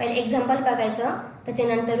 पहिले एक्झाम्पल बघायचं,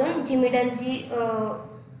 त्याच्यानंतरून जी मिडल जी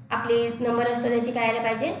आपली नंबर असतो त्याची काय यायला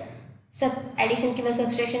पाहिजे ॲडिशन किंवा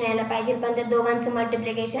सबस्ट्रॅक्शन यायला पाहिजे, पण त्या दोघांचं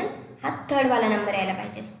मल्टिप्लिकेशन हा थर्डवाला नंबर यायला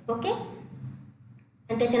पाहिजे. ओके.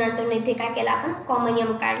 आणि त्याच्यानंतर इथे काय केलं आपण कॉमन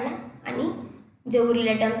एम काढला आणि जे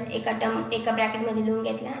उरलेले टर्म्स एका ब्रॅकेटमध्ये लिहून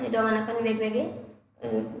घेतला आणि दोघांना पण वेगवेगळे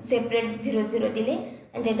सेपरेट 0 0 दिले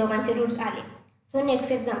आणि ते दोघांचे रूट्स आले. So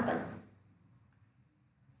next example.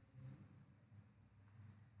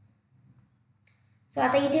 सो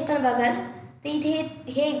आता इथे पण बघाल तर इथे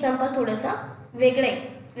हे एक्झाम्पल थोडंसं वेगळं आहे.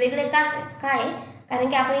 वेगळे काय आहे कारण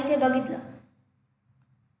की आपण इथे बघितलं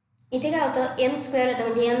इथे काय होतं m² होतं,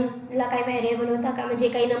 म्हणजे mला काही व्हेरिएबल होता का, म्हणजे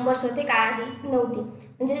काही नंबर्स होते का आधी नव्हती,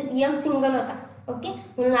 म्हणजे m सिंगल होता. ओके.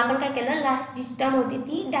 म्हणून आपण काय केलं लास्ट जी टर्म होती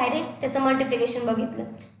ती डायरेक्ट त्याचं मल्टिप्लिकेशन बघितलं.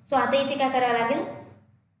 सो आता इथे काय करावं लागेल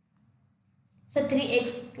सो 3x² -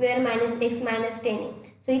 x - 10 आहे.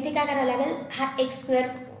 सो इथे काय करावं लागेल हा x²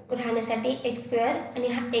 राहण्यासाठी x² आणि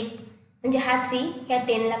हा x म्हणजे हा 3 ह्या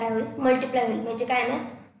 10ला काय होईल मल्टिप्लाय होईल, म्हणजे काय येणार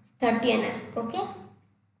 30 येणार. ओके.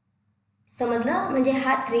 समजलं. म्हणजे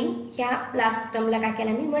हा 3 ह्या लास्ट टर्मला काय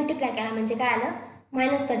केला मी मल्टिप्लाय केला, म्हणजे काय आलं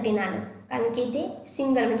 -13 आलं, कारण की इथे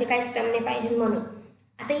सिंगल म्हणजे काहीच टर्म नाही पाहिजे म्हणून.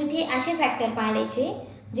 आता इथे असे फॅक्टर पाडायचे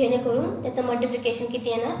जेणेकरून त्याचं मल्टिप्लिकेशन किती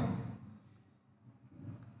येणार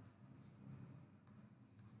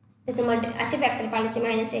असे फॅक्टर पाडायचे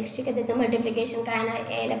 -x की त्याचं मल्टिप्लिकेशन काय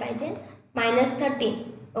यायला पाहिजे -13.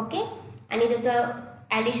 ओके. आणि त्याचं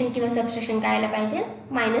ॲडिशन किंवा सबस्ट्रॅक्शन काय यायला पाहिजे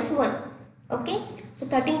 -1. ओके. सो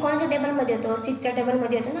 13 कोणाच्या टेबलमध्ये होतो 6च्या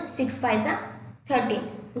टेबलमध्ये होतो ना, 6 × 5 = 13,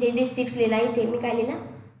 म्हणजे इथे 6 लिहिला, इथे मी काय लिहिला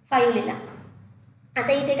 5 लिहिला.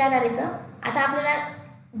 आता इथे काय करायचं आता आपल्याला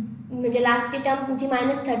म्हणजे लास्टची टर्म जी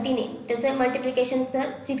 -13 आहे त्याचं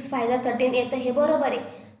मल्टिप्लिकेशनचं 6 × 5 = 13 येतं, हे बरोबर आहे.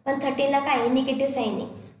 पण 13ला काय आहे निगेटिव्ह साईन आहे,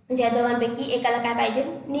 म्हणजे या दोघांपैकी एकाला काय पाहिजे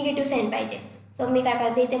निगेटिव्ह साईन पाहिजे. सो मी काय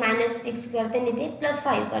करते इथे -6 करते आणि इथे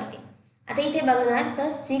 +5 करते. आता इथे बघणार तर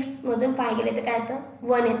 6 मधून 5 गेले तर काय येतं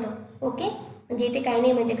 1 येतो. ओके. म्हणजे इथे काही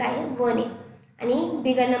नाही, म्हणजे काय 1 आहे आणि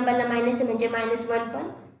बिगर नंबरला मायनस आहे म्हणजे -1 पण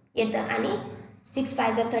येतं आणि 6 ×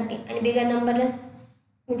 5 = 13 आणि बिगर नंबरला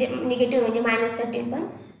म्हणजे निगेटिव्ह म्हणजे -13 पण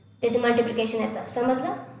त्याचे मल्टिप्लिकेशन येतं.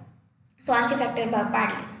 समजलं. सो असे फॅक्टर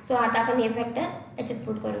पाडले. सो आता आपण हे फॅक्टर याच्यात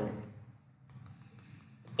पुट करून घेऊ.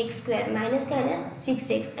 x² मायनस काय येणार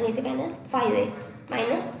 6x आणि इथे काय येणार 5x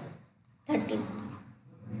 - 13.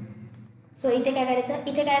 सो इथे काय करायचं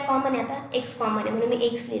इथे काय कॉमन आहे आता x कॉमन आहे म्हणून मी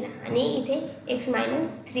x लिहिला आणि इथे x -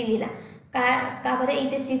 3 लिहिला. का बरं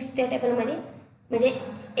इथे 6च्या टेबलमध्ये म्हणजे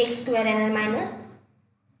x² येणार मायनस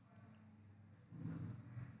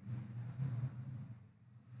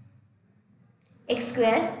x²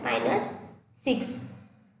 - 6.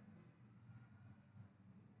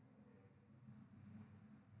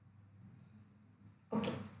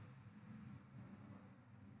 ओके.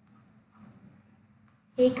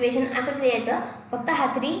 हे इक्वेशन असंच लिहायचं. फक्त हा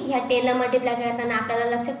 3 ह्या 10ला मल्टिप्लाय करताना आपल्याला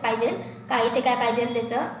लक्षात पाहिजे का इथे काय पाहिजे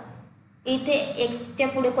त्याचं इथे एक्सच्या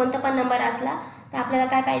पुढे कोणता पण नंबर असला तर आपल्याला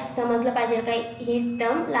काय पाहिजे समजलं पाहिजे काय ही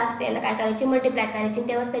टर्म लास्ट याला काय करायची मल्टिप्लाय करायची,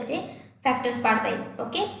 तेव्हाच त्याचे फॅक्टर्स पाडता येईल.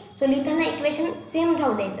 ओके. सो लिहिताना इक्वेशन सेम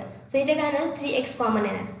राहू द्यायचं. सो इथे काय येणार 3x कॉमन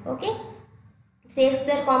येणार. ओके. 3x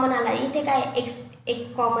जर कॉमन आला इथे काय x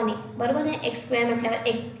एक कॉमन आहे बरोबर आहे, x² म्हटल्यावर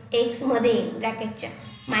x मध्ये येईल ब्रॅकेटच्या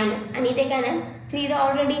मायनस आणि इथे काय येणार 3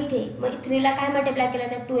 ऑलरेडी इथे, मग 3ला काय मल्टिप्लाय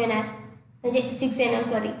केलं तर 2 येणार म्हणजे 6 येणार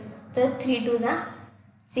सॉरी, तर 3 × 2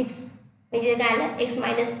 = 6 म्हणजे काय आलं x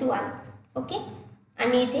 - 2 आलं. ओके.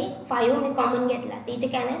 आणि इथे 5 मी कॉमन घेतला तर इथे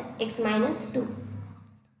काय येणार x - 2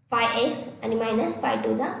 5x आणि -5 ×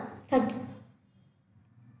 2 = 30.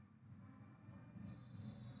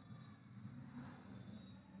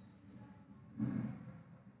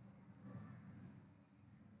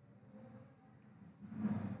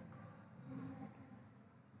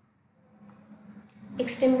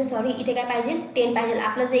 एक्सट्रीमली सॉरी इथे काय पाहिजे 10 पाहिजे.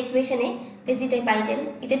 आपलं जे इक्वेशन आहे तेच इथे पाहिजे.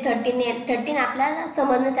 इथे 13 आपल्याला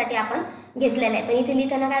समजण्यासाठी आपण घेतलेलं आहे, पण इथे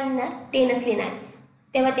लिहिताना काय लिहिणार 10च लिहिणार,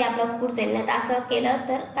 तेव्हा ते आपलं पुढचं येईल. नाही तर असं केलं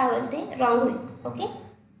तर काय होईल ते रॉंग होईल. ओके.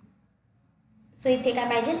 सो इथे काय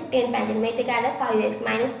पाहिजे 10 पाहिजे. मग इथे काय आलं 5x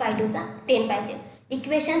मायनस 5 चा 10 पाहिजे.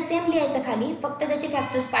 इक्वेशन सेम लिहायचं खाली, फक्त त्याचे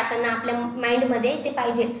फॅक्टर्स पाडताना आपल्या माइंडमध्ये ते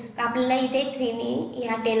पाहिजे का आपल्याला इथे 3नी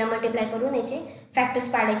ह्या 10ला मल्टिप्लाय करून याचे फॅक्टर्स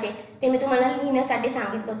पाडायचे. ते मी तुम्हाला लिहिण्यासाठी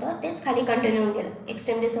सांगितलं होतं, तेच खाली कंटिन्यू होऊन गेलं.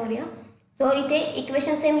 Extremely sorry. सो इथे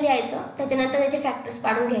इक्वेशन सेम लिहायचं, त्याच्यानंतर त्याचे फॅक्टर्स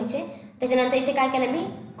पाडून घ्यायचे. त्याच्यानंतर इथे काय केलं मी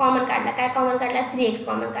कॉमन काढला. काय कॉमन काढला 3x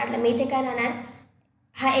कॉमन काढला. मी इथे काय राहणार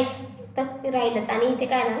हा x तर राहीलच आणि इथे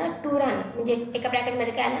काय राहणार 2 राहणार. म्हणजे एका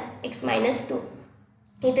ब्रॅकेटमध्ये काय आलं x मायनस 2.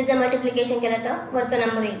 इथे जर मल्टिप्लिकेशन केलं तर वरचा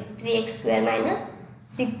नंबर येईल 3x² मायनस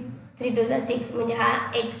 6 3 2 6 म्हणजे हा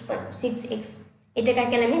x पण 6x. इथे काय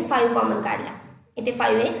केलं मी 5 कॉमन काढला. इथे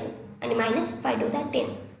 5x आणि मायनस 5 2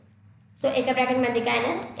 10. सो एका ब्रॅकेटमध्ये काय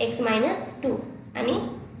येणार x मायनस 2 आणि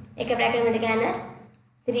एका ब्रॅकेटमध्ये काय येणार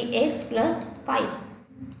 3x plus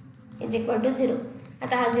 5 is equal to 0.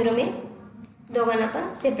 आता हा 0 मी दोघांना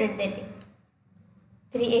पण सेपरेट देते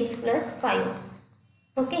 3x प्लस 5.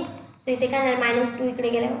 ओके. सो इथे काय येणार -2 इकडे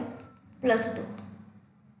गेल्यावर +2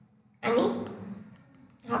 आणि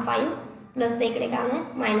हा 5 प्लस ते इकडे काय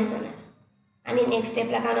होणार मायनस होणार. आणि नेक्स्ट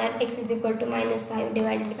स्टेपला काय होणार x is equal to -5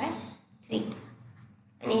 divided by 3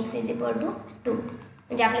 आणि x इज इक्वल टू 2.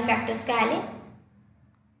 म्हणजे आपले फॅक्टर्स काय आले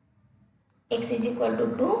x इज इक्वल टू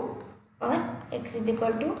 2 और x is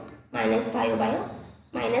equal to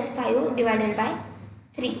 -5 divided by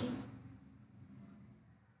 3.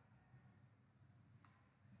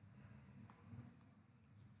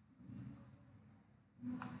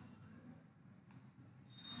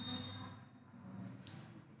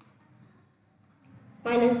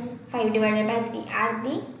 -5 divided by 3 are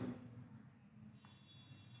the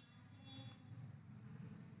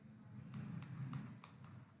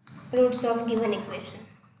roots of given equation.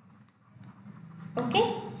 Okay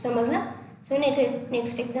समजलं. सो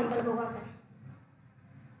नेक्स्ट एक्झाम्पल बघू आपण.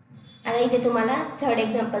 आता इथे तुम्हाला थर्ड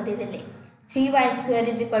एक्झाम्पल दिलेले 3y²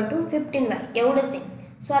 is equal to 15y एवढंच आहे.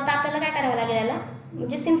 सो आता आपल्याला काय करावं लागेल याला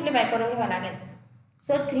म्हणजे सिम्प्लिफाय करून घ्यावं लागेल.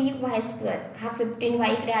 सो 3y² हा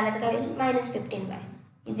 15y इकडे आला तर काय होईल -15y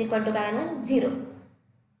इज इक्वल टू काय होणार 0.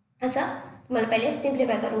 असं तुम्हाला पहिले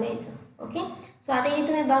सिम्प्लिफाय करून घ्यायचं. ओके. सो आता इथे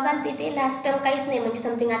तुम्ही बघाल तिथे लास्ट टर्म काहीच नाही म्हणजे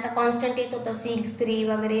समथिंग आता कॉन्स्टंट येत होतं 6 3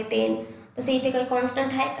 वगैरे 10. तसं इथे काही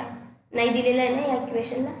कॉन्स्टंट आहे का नाही दिलेलं आहे ना या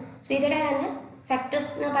इक्वेशनला. सो इथे काय करणार फॅक्टर्स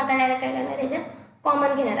न पाडता डायरेक्ट काय करणार याच्यात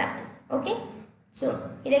कॉमन घेणार आपण. ओके. सो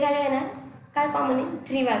इथे काय करणार काय कॉमन आहे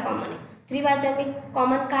 3y कॉमन आहे. 3y जर मी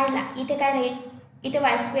कॉमन काढला इथे काय राहील इथे y²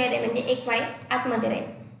 आहे म्हणजे एक y आतमध्ये राहील.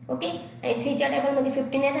 ओके. आणि 3च्या टेबलमध्ये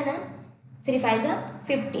 15 येतं ना 3 5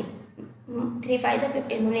 15 3 5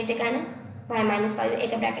 15 म्हणून इथे काय ना y -5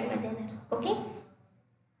 एका ब्रॅकेटमध्ये येणार. ओके.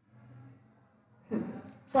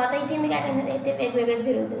 सो आता इथे मी काय करणार आहे इथे वेगवेगळे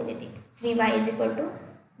 0 देऊन देते 3y इज इक्वल टू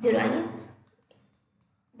 0 आणि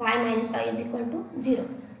y -5 इज इक्वल टू 0.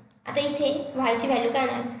 आता इथे y ची व्हॅल्यू काय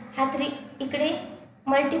येणार हा 3 इकडे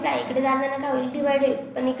मल्टिप्लाय इकडे जाताना काय होईल डिवाइड होईल.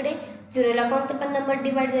 पण इकडे 0ला कोणतं पण नंबर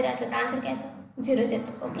डिवाइड जरी असेल तर आन्सर काय येतं 0च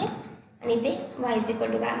येतो. ओके. आणि इथे y इज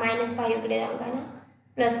इक्वल टू काय -5 इकडे जाऊन काय ना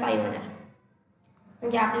 +5 होणार.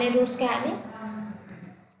 म्हणजे आपले रूट्स काय आले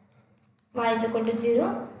y इज इक्वल टू 0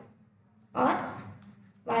 और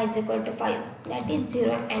y is equal to 5 that is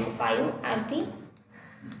 0 and 5 are the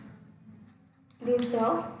roots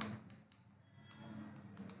of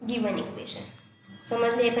given equation.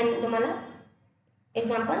 समजले पण तुम्हाला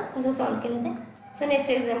एक्झाम्पल कसं सॉल्व केलं ते. सो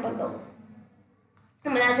नेक्स्ट एक्झाम्पल बघू.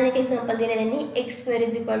 मला अजून एक एक्झाम्पल दिले त्यांनी x²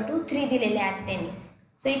 इज इक्वल टू 3 दिलेले आहे त्यांनी.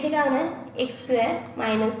 सो इथे काय होणार x²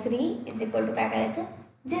 - 3 इज इक्वल टू काय करायचं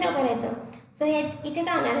 0 करायचं. सो हे इथे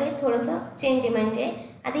काय होणार आहे थोडंसं चेंज आहे. म्हणजे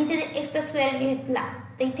आता इथे एक्सचा स्क्वेअर घेतला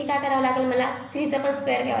तर इथे काय करावं लागेल मला 3चा पण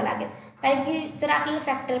स्क्वेअर घ्यावा लागेल. कारण की जर आपल्याला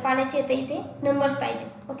फॅक्टर पाडायचे तर इथे नंबर्स पाहिजे.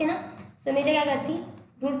 ओके ना. सो मी इथे काय करते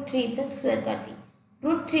 √3चा स्क्वेअर करते.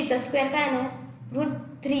 √3चा स्क्वेअर काय येणार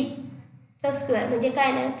 √3चा स्क्वेअर म्हणजे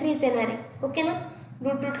काय येणार 3च येणार आहे. ओके ना.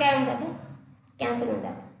 रूट काय होऊन जातं कॅन्सल होऊन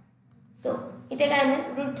जातं. सो इथे काय येणार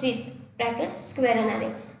 √3 ब्रॅकेट स्क्वेअर येणार आहे.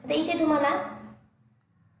 आता इथे तुम्हाला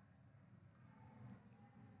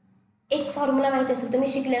एक फॉर्म्युला माहिती असेल तुम्ही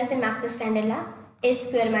शिकले असेल मागच्या स्टँडर्डला a²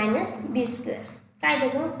 - b². काय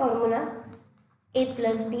त्याचं फॉर्म्युला a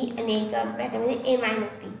 + b आणि एका ब्रॅकेटमध्ये a -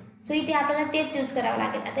 b. सो इथे आपल्याला तेच यूज करावं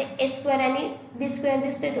लागेल. आता a² आणि b²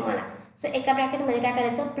 दिसतोय तुम्हाला. सो एका ब्रॅकेटमध्ये काय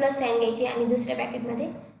करायचं प्लस साईन घ्यायची आणि दुसऱ्या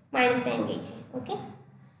ब्रॅकेटमध्ये मायनस साईन घ्यायची. ओके.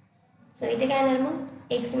 सो इथे काय येणार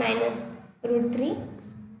मग x - √3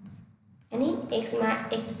 आणि x +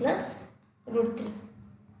 √3.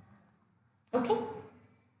 ओके.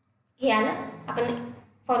 हे आलं आपण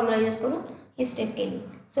फॉर्म्युला यूज करून ही स्टेप केली.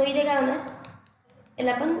 सो इथे काय होणार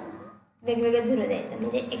याला पण वेगवेगळे 0 द्यायचं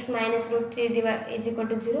म्हणजे x - √3 is equal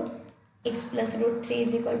to 0 x + √3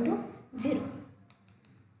 is equal to 0.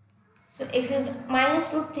 So x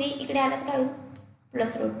 -√3 इकडे आला तर काय होईल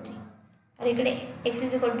 +√3 आणि इकडे एक्स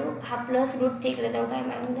इज इक्वल टू हा +√3 इकडे जाऊन काय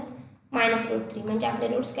होणार -√3 म्हणजे आपले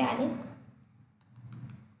रूट्स काय आले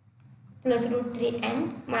 +√3 and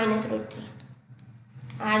 -√3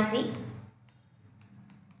 are the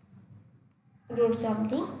roots of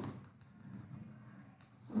the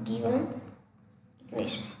given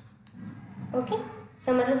equation. Okay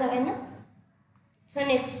समजलं सगळ्यांना. सो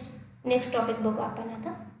नेक्स्ट टॉपिक बघू आपण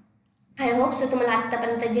आता. आय होप सो तुम्हाला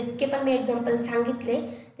आत्तापर्यंत जितके पण मी एक्झाम्पल सांगितले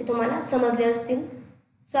ते तुम्हाला समजले असतील.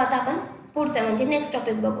 सो आता आपण पुढचा म्हणजे नेक्स्ट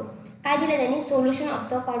टॉपिक बघू. काय दिलं त्यांनी solution of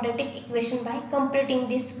the quadratic equation by completing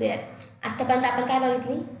the square. आत्तापर्यंत आपण काय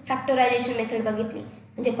बघितली फॅक्टरायझेशन मेथड बघितली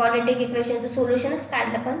म्हणजे क्वाड्रॅटिक इक्वेशनचं सोल्युशनच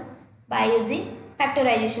काढलं पण by using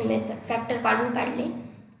factorisation method factor पाडून काढले.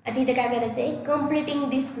 आता इथे काय करायचं आहे कम्प्लिटिंग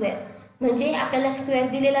दी स्क्वेअर म्हणजे आपल्याला स्क्वेअर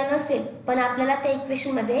दिलेला नसेल पण आपल्याला त्या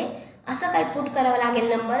इक्वेशनमध्ये असं काही पुट करावं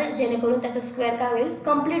लागेल नंबर जेणेकरून त्याचा स्क्वेअर काय होईल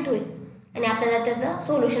कंप्लीट होईल आणि आपल्याला त्याचं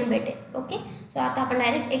सोल्युशन भेटेल. ओके सो आता आपण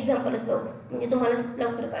डायरेक्ट एक्झाम्पलच बघू म्हणजे तुम्हाला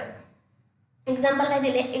लवकर कळेल. एक्झाम्पल काय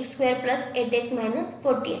दिले x² + 8x -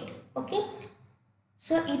 48. ओके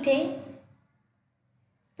सो इथे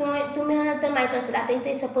तुम्हाला जर माहीत असेल आता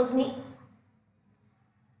इथे सपोज मी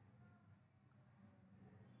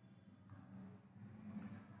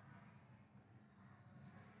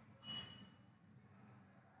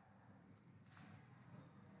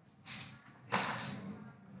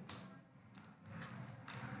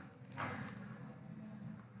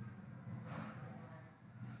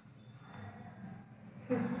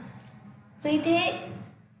सो इथे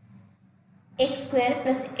x²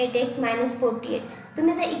 + 8x - 48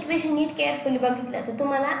 तुम्ही जर इक्वेशन नीट केअरफुली बघितलं तर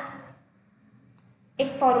तुम्हाला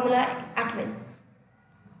एक फॉर्म्युला आठवेल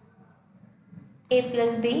a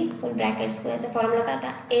 + b hole bracket स्क्वेअरचा formula काय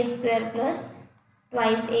होता a² +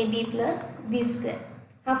 2ab + b².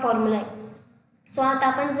 हा फॉर्म्युला आहे. सो आता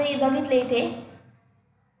आपण जे बघितलं इथे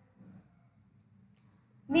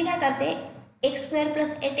मी काय करते x²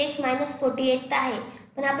 + 8x - 48 तर आहे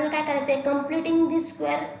पण आपल्याला काय करायचं आहे कम्प्लिटिंग दी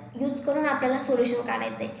स्क्वेअर यूज करून आपल्याला सोल्युशन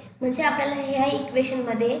काढायचं आहे म्हणजे आपल्याला ह्या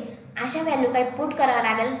इक्वेशनमध्ये अशा व्हॅल्यू काही पुट करावं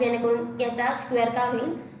लागेल जेणेकरून याचा स्क्वेअर काय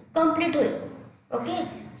होईल कंप्लीट होईल. ओके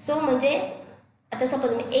सो म्हणजे आता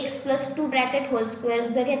सपोज मी x + 2 ब्रॅकेट होल स्क्वेअर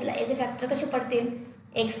जर घेतला याचे फॅक्टर कसे पडतील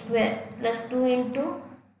x² + 2 *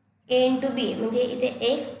 a * b म्हणजे इथे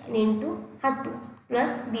x आणि इंटू हा 2 प्लस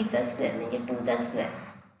bचा स्क्वेअर म्हणजे 2चा स्क्वेअर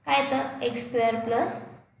काय येतं x² +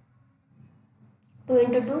 2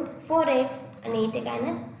 * 2 4x आणि इथे काय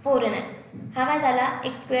येणार 4 येणार. हा काय झाला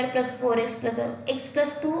x² + 4x + x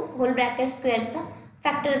 + 2 hole bracket स्क्वेअरचा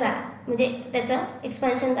factor झाला म्हणजे त्याचं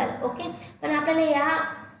एक्सपान्शन झालं. ओके पण आपल्याला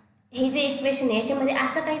हे जे इक्वेशन आहे याच्यामध्ये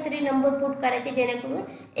असं काहीतरी नंबर पुट करायचे जेणेकरून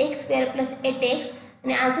x² + 8x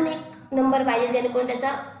आणि अजून एक नंबर पाहिजे जेणेकरून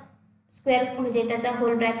त्याचा स्क्वेअर म्हणजे त्याचा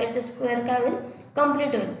होल ब्रॅकेटचा स्क्वेअर काय होईल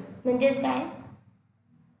कंप्लीट होईल म्हणजेच काय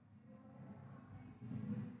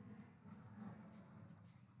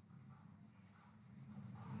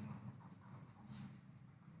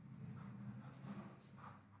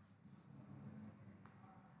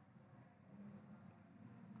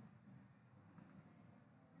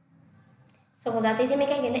सपोज आता इथे मी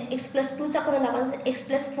काय केलं x + 2 चा करून दाखवलं तर x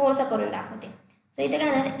 + 4 चा करून दाखवते. सो इथे काय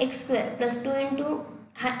येणार x² + 2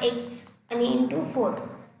 * हा x आणि into 4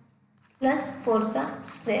 plus 4चा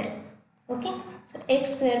square. Okay so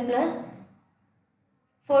x² +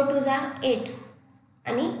 4 * 2 = 8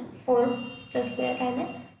 आणि 4चा स्क्वेअर काय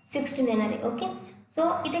येणार 16 येणार आहे. ओके सो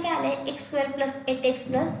इथे काय आलं आहे x² + 8x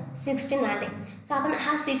 + 16 आले. सो आपण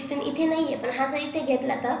हा 16 इथे नाही आहे पण हा जर इथे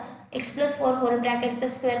घेतला तर x + 4 होल ब्रॅकेटचा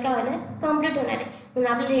स्क्वेअर काय होणार कंप्लीट होणार आहे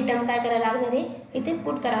म्हणून आपल्याला ही टर्म काय करावं लागणार आहे इथे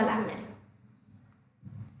पुट करावं लागणार आहे.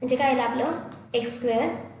 म्हणजे काय आलं आपलं x²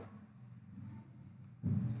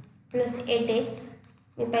 + 8x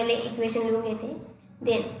मी पहिले इक्वेशन लिहून घेते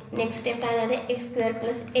देन नेक्स्ट स्टेप काय येणार आहे x²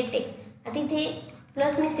 + 8x. आता इथे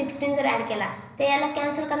प्लस मी 16 जर ॲड केला तर याला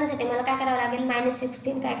कॅन्सल करण्यासाठी मला काय करावं लागेल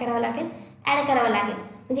 -16 काय करावं लागेल ॲड करावं लागेल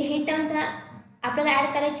म्हणजे ही टर्म जर आपल्याला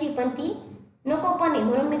ॲड करायची पण ती नको पण आहे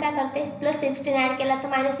म्हणून मी काय करते +16 ॲड केला तर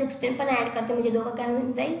 -16 पण ॲड करते म्हणजे दोघं काय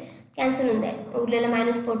होऊन जाईल कॅन्सल होऊन जाईल उरलेलं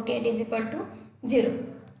 -48 = 0.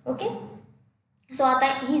 ओके सो आता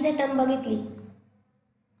ही जर टर्म बघितली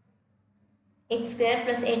x²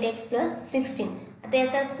 + 8x + 16 आता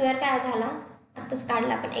याचा स्क्वेअर काय झाला आत्ताच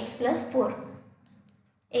काढला आपण x +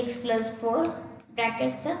 4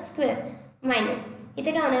 ब्रॅकेटचा स्क्वेअर मायनस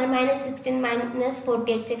इथे काय होणार -16 -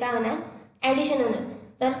 48 चे काय होणार ॲडिशन होणार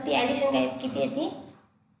तर ती ॲडिशन काय किती येते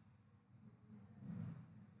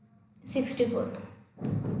 64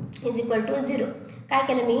 = 0. काय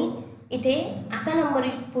केलं मी इथे असा नंबर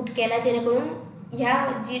पुट केला जेणेकरून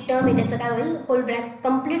ह्या जी टर्म आहे त्याचं काय होईल, होल ब्रॅकेट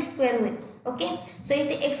कंप्लीट स्क्वेअर होईल. ओके, सो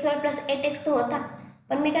इथे एक्स स्क्वेअर प्लस 8x तर होताच,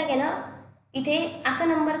 पण मी काय केलं इथे असा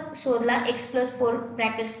नंबर शोधला x+4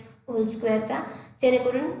 ब्रॅकेट्स होल स्क्वेअरचा,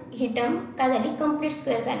 जेणेकरून ही टर्म काय झाली, कंप्लीट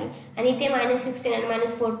स्क्वेअर झाली. आणि इथे -16 आणि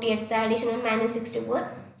 -48चा ॲडिशन होऊन -64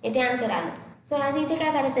 इथे आन्सर आलं. सो आता इथे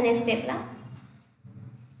काय करायचं नेक्स्ट स्टेपला,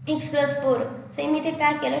 x+4 सेम इथे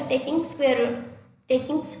काय केलं, टेकिंग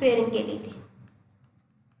स्क्वेअरिंग केली इथे.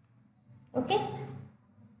 ओके,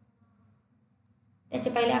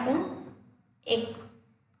 त्याच्या पहिले आपण एक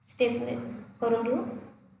स्टेप करून घेऊ.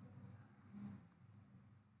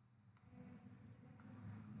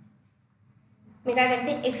 मी काय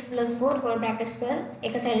करते, x+4 होल ब्रॅकेट स्क्वेअर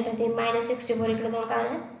एका साईड करते, -64 इकडे जाऊन काय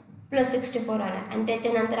होणार, +64 होणार. आणि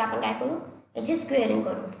त्याच्यानंतर आपण काय करू, याची स्क्वेअरिंग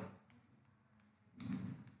करू,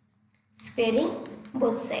 स्क्वेअरिंग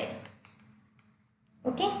बोथ साईड.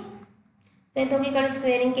 ओके, तर दोघीकडे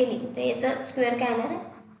स्क्वेअरिंग केली तर याचं स्क्वेअर काय येणार,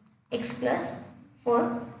 x+4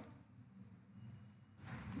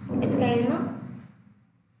 याचं काय येईल मग,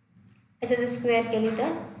 याचं जर स्क्वेअर केली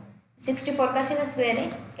तर 64 कशाचा स्क्वेअर आहे,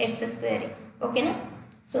 8चा स्क्वेअर आहे. ओके ना.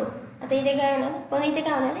 सो आता इथे काय होणार, पण इथे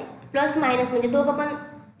काय होणार आहे, प्लस मायनस म्हणजे दोघं पण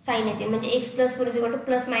साईन येतील, म्हणजे x+4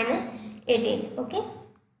 +-8 येईल. ओके,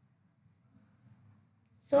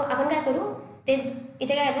 सो आपण काय करू, ते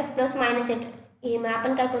इथे काय येणार +-8 हे मग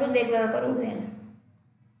आपण काय करू, वेगवेगळं करून घेऊया.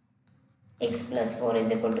 x+4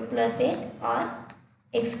 +8 और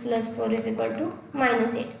x+4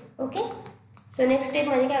 -8. ओके, सो नेक्स्ट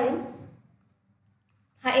स्टेपमध्ये काय होईल,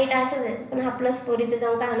 हा 8 असाच आहे, पण हा +4 इथे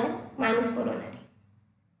जाऊन काय होणार, -4 होणार आहे.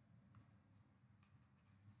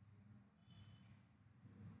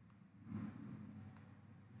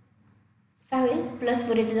 काय होईल,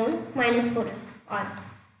 +4 इथे जाऊन -4 और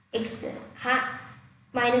x2 हा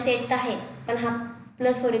 -8 तर आहेच, पण हा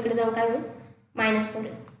 +4 इकडे जाऊन काय होईल, -4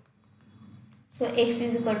 येईल. सो x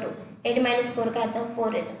 = 8 - 4 काय येतं,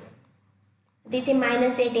 4 येतं. तिथे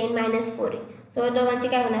 -8 आणि -4 आहे, सो दोघांचे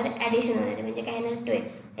काय होणार, ॲडिशन होणार आहे, म्हणजे काय येणार 12.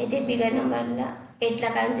 इथे बिगर नंबरला 8ला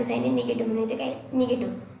कायमची साईन आहे निगेटिव्ह, म्हणून इथे काय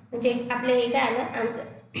निगेटिव्ह, म्हणजे आपले हे काय आलं आन्सर,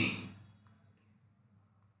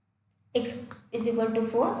 x =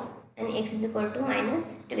 4 आणि x =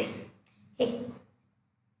 -12. हे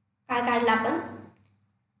काय काढलं आपण,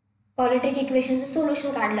 क्वाड्रॅटिक इक्वेशनचं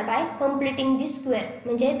सोल्युशन काढलं बाय कम्प्लिटिंग दी स्क्वेअर,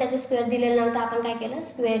 म्हणजे त्याचं स्क्वेअर दिलेलं नव्हतं, आपण काय केलं,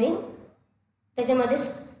 स्क्वेअरिंग त्याच्यामध्ये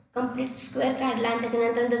कंप्लीट स्क्वेअर काढला आणि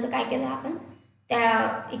त्याच्यानंतर त्याचं काय केलं, आपण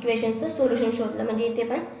त्या इक्वेशनचं सोल्युशन शोधलं. म्हणजे इथे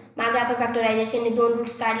पण मागे आपण फॅक्टरायझेशनने 2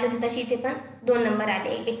 रूट्स काढले होते, तशी इथे पण 2 नंबर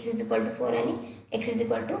आले, x = 4 आणि x =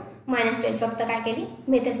 -12. फक्त काय केली,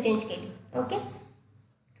 मेथड चेंज केली. ओके,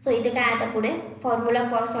 सो इथे काय आता पुढे formula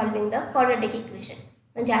for solving the quadratic equation,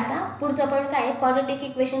 म्हणजे आता पुढचं पण काय आहे, क्वाड्रॅटिक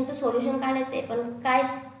इक्वेशनचं सोल्युशन काढायचं आहे, पण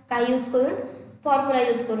काय यूज करून, फॉर्म्युला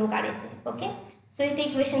यूज करून काढायचं आहे. ओके, सो इथे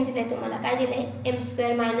इक्वेशन दिलं आहे तुम्हाला, काय दिलं आहे,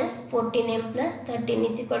 m² - 14m +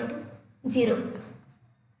 13 = 0.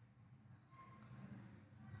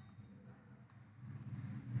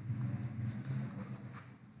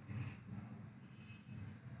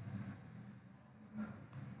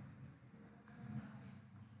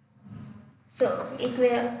 सो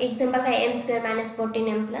एक्झाम्पल काय, m² -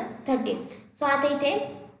 14m + 13. सो आता इथे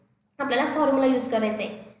आपल्याला फॉर्म्युला यूज करायचा आहे.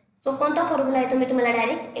 सो कोणता फॉर्म्युला आहे तो मी तुम्हाला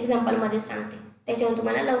डायरेक्ट एक्झाम्पलमध्येच सांगते, त्याच्यावर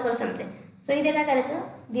तुम्हाला लवकर समजेल. सो इथे काय करायचं,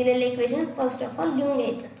 दिलेलं इक्वेशन फर्स्ट ऑफ ऑल लिहून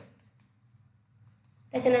घ्यायचं,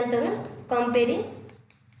 त्याच्यानंतर कम्पेरिंग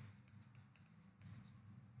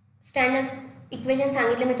स्टँडर्ड इक्वेशन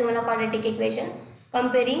सांगितलं मी तुम्हाला, quadratic equation,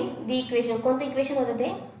 comparing the equation, कोणतं इक्वेशन होतं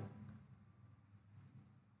ते,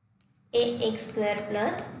 ax²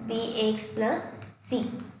 + bx+c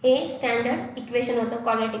हे स्टँडर्ड इक्वेशन होतं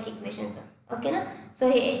क्वाड्रॅटिक इक्वेशनचं. ओके ना. सो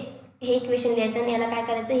हे इक्वेशन लिहायचं आणि याला काय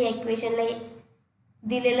करायचं, ह्या इक्वेशनला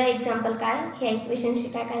दिलेलं एक्झाम्पल काय, ह्या इक्वेशनशी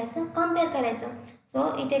काय करायचं, कम्पेअर करायचं. सो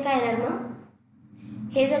इथे काय येणार मग,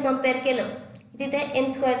 हे जर कम्पेअर केलं तिथे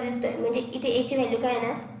m² दिसतोय, म्हणजे इथे a ची व्हॅल्यू काय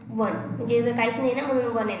येणार, 1, म्हणजे जर काहीच नाही ना म्हणून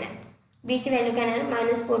 1 येणार. b ची व्हॅल्यू काय येणार,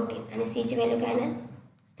 -14 आणि c ची व्हॅल्यू काय येणार,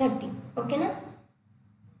 13. ओके ना.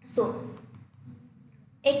 सो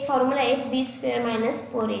एक फॉर्म्युला आहे b² -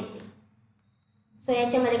 4ac. सो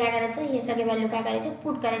याच्यामध्ये काय करायचं, हे सगळे व्हॅल्यू काय करायचे,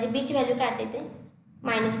 पुट करायचे. बी ची व्हॅल्यू काय येते,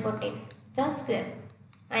 -14चा स्क्वेअर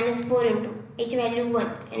 -4 इंटू a ची व्हॅल्यू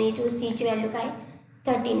 1 आणि इंटू c ची व्हॅल्यू काय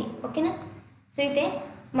 13. ओके ना. सो इथे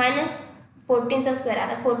 -14चा स्क्वेअर,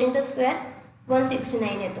 आता 14चा स्क्वेअर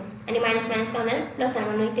 169 येतो आणि मायनस काय होणार, प्लस होणार,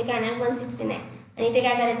 म्हणून इथे काय येणार 169. आणि इथे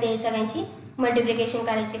काय करायचं, हे सगळ्यांची मल्टिप्लिकेशन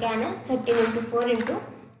करायची, काय येणार 13 × 4 ×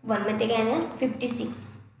 1 म्हणजे काय येणार 56.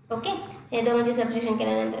 ओके, हे दोघांचे सबस्टिट्यूशन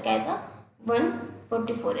केल्यानंतर काय येतं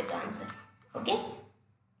 144 येतो आन्सर. ओके,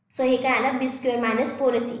 सो हे काय आलं b² मायनस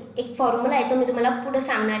 4ac. एक फॉर्म्युला आहे तो मी तुम्हाला पुढे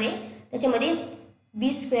सांगणार आहे, त्याच्यामध्ये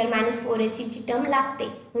b² मायनस 4ac ची टर्म लागते,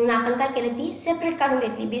 म्हणून आपण काय केलं ती सेपरेट काढून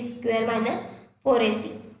घेतली b² मायनस 4ac.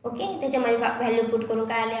 ओके, त्याच्यामध्ये व्हॅल्यू पुट करून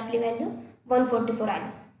काय आली आपली व्हॅल्यू 144 आली.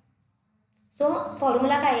 सो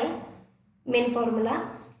फॉर्म्युला काय आहे, मेन फॉर्म्युला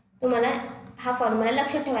तुम्हाला हा फॉर्म्युला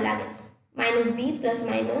लक्षात ठेवावा लागेल. -b plus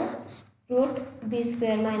minus route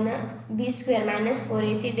b² minus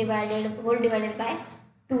 4ac divided by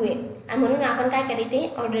 2a. आणि म्हणून आपण काय केले ते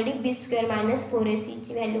ऑलरेडी b² मायनस 4ac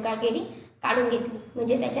ची व्हॅल्यू काय केली काढून घेतली,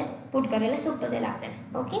 म्हणजे त्याच्यात पुट करायला सोपं जाईल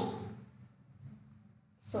आपल्याला. Okay,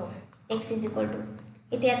 so x is equal to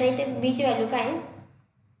इथे आता इथे b ची व्हॅल्यू काय आहे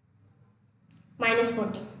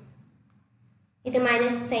 -14. इथे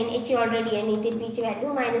मायनस साईन a ची ऑलरेडी आहे आणि इथे b ची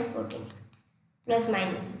व्हॅल्यू -14 प्लस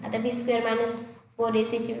मायनस. आता b² मायनस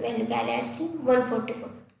 4ac ची व्हॅल्यू काय आली असती 144.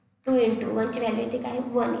 2 × 1 ची व्हॅल्यू इथे काय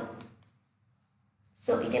 1 आहे.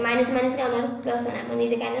 सो इथे मायनस मायनस काय होणार प्लस होणार, म्हणजे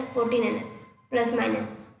इथे काय येणार 14 येणार प्लस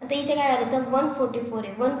मायनस. आता इथे काय करायचं 144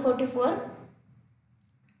 आहे.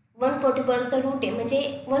 144चा रूट आहे, म्हणजे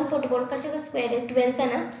 144 कशाचा स्क्वेअर आहे 12चा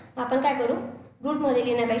ना. आपण काय करू रूटमध्ये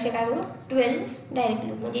लिहिण्यापेक्षा काय करू 12 डायरेक्ट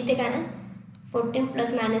लिहू, म्हणजे इथे काय ना 14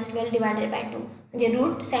 प्लस मायनस 12 डिवायडेड बाय 2, म्हणजे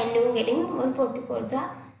रूट साईन निघून गेली. 144चा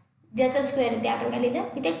ज्याचा स्क्वेअर आहे ते आपण काय लिहिलं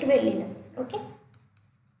इथे 12 लिहिलं. ओके,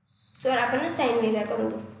 सो आपण साईन वेगळा करून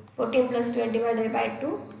घेऊ. 14 प्लस 12 डिवायडेड बाय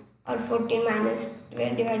 2 और 14 minus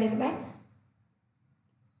 12 divided by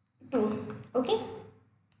 2. Okay,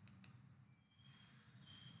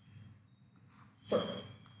 so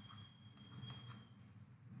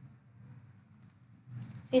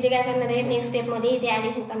इथे काय करणार आहे नेक्स्ट स्टेपमध्ये इथे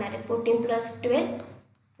ॲडिशन करणार आहे. 14 प्लस 12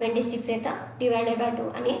 26 येतं डिवायडेड बाय 2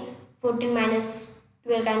 आणि 14 मायनस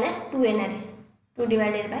 12 काय येणार 2 येणार आहे. 2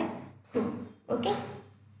 डिवायडेड बाय 2. ओके,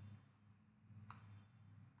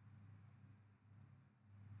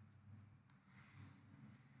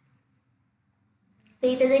 तर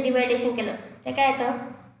इथे जर डिवायडेशन केलं तर काय येतं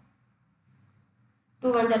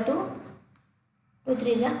 2 1 2 2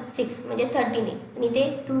 3 6 म्हणजे 13 आहे. आणि इथे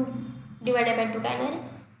 2 डिवायडेड बाय 2 काय येणार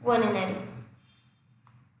 1 येणार आहे.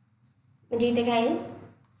 म्हणजे इथे काय आहे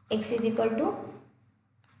x इज इक्वल टू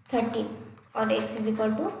 13 और x इज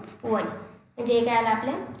इक्वल टू 1. म्हणजे हे काय आलं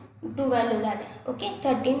आपल्या 2 व्हॅल्यू झाल्या. ओके,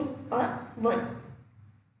 13 और 1.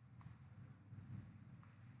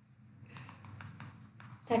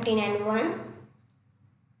 13 and 1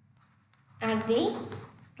 are the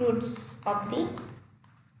roots of the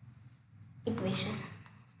equation.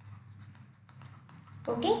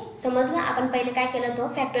 Okay, समजलं. आपण पहिले काय केलं होतं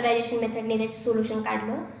फॅक्टरायझेशन मेथडने त्याचं सोल्युशन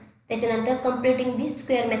काढलं, त्याच्यानंतर कम्प्लिटिंग दी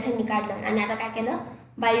स्क्वेअर मेथडने काढलं, आणि आता काय केलं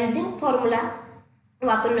बाय युजिंग फॉर्म्युला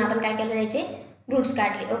वापरून आपण काय केलं त्याचे रूट्स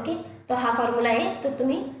काढले. ओके, तो हा फॉर्म्युला आहे तो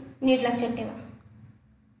तुम्ही नीट लक्षात ठेवा.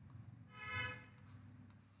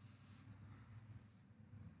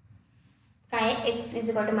 काय x is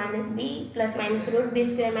equal to -b plus minus route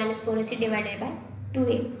b² minus 4ac divided by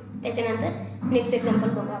 2a. त्याच्यानंतर नेक्स्ट एक्झाम्पल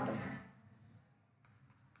बघू आपण.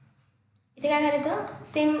 इथे काय करायचं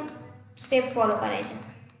सेम स्टेप फॉलो करायचे.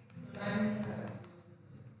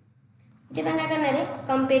 इथे पण काय करणार आहे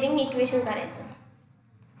कम्पेरिंग इक्वेशन करायचं.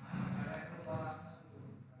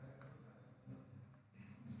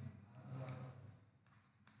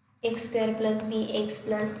 x² plus bx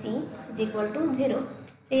plus c is equal to 0.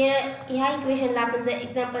 ह्या इक्वेशनला आपण जर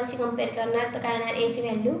एक्झाम्पलशी कम्पेअर करणार तर काय येणार a ची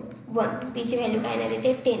व्हॅल्यू 1, b ची व्हॅल्यू काय येणार आहे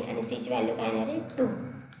ते 10 आणि c ची व्हॅल्यू काय येणार आहे 2.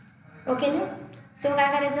 ओके ना. सो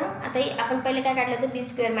काय करायचं आता आपण पहिले काय काढलं होतं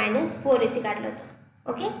b² मायनस 4ac काढलं होतं.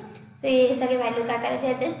 ओके, सो हे सगळे व्हॅल्यू काय करायचे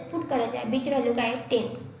आहेत पुट करायचे आहे. b ची व्हॅल्यू काय आहे 10,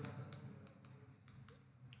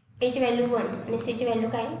 a ची व्हॅल्यू 1 आणि c ची व्हॅल्यू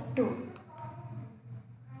काय आहे 2.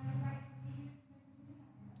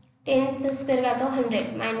 10चा स्क्वेअर काय होतो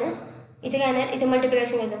 100 मायनस इथे काय येणार इथे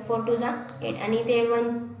मल्टिप्लिकेशन घ्यायचं 4 2 8 आणि इथे 1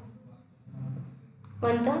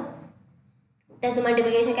 तर त्याचं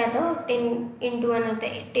मल्टिप्लिकेशन काय होतं 10 × 1 होतं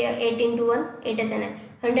 8 × 1 8च येणार.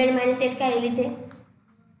 100 मायनस 8 काय येईल इथे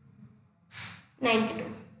 92.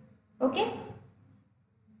 ओके,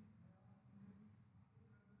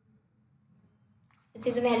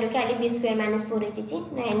 त्याची व्हॅल्यू काय आली b² मायनस 4ac ची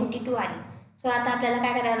 92 आली. सो आता आपल्याला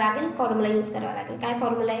काय करावं लागेल फॉर्म्युला यूज करावा लागेल. काय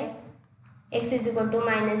फॉर्म्युला आहे x is equal to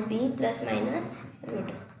 -b plus minus route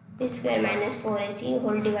b² minus 4ac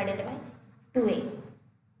hole divided by 2a.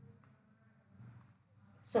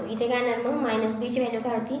 So इथे काय येणार मग -b ची व्हॅल्यू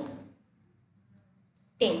काय होती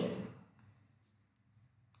 10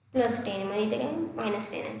 प्लस 10 म्हणजे इथे काय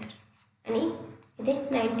 -10 येणार आणि इथे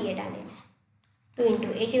 98 आले. 2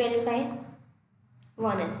 × a ची व्हॅल्यू काय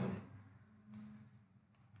 1च.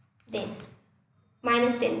 देन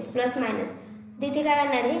 -10 प्लस मायनस तिथे काय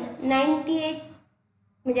करणार आहे 98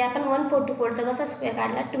 म्हणजे आपण 144चा कसा स्क्वेअर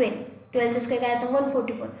काढला 12चा स्क्वेअर काढला तर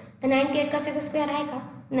 144. तर 98 कशाचा स्क्वेअर आहे का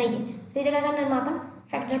नाही आहे. सो इथे काय करणार मग आपण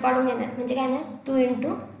फॅक्टर पाडून घेणार म्हणजे काय येणार 2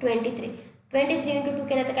 × 23. 23 × 2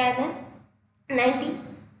 केलं तर काय येणार 90.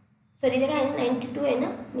 सॉरी इथे काय 92 आहे ना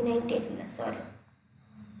मी 98 लिहिलं सॉरी.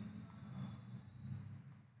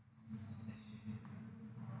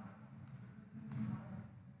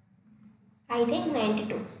 काय इथे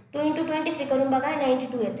 92. 2 × 23 करून बघा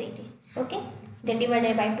 92 येतं इथे. ओके इथे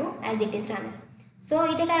divided by 2 as it is राहणार. सो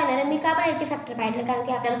इथे काय होणार मी का बरं याचे फॅक्टर पाडलं कारण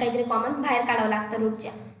की आपल्याला काहीतरी कॉमन बाहेर काढावं लागतं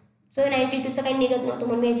रूटच्या. सो 92चं काही निघत नव्हतं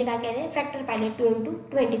म्हणून मी याचे काय केले फॅक्टर पाडले 2 ×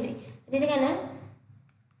 23. तिथे काय ना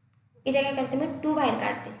इथे काय करते मी 2 बाहेर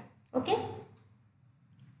काढते. ओके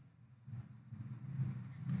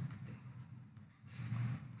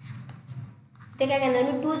ते काय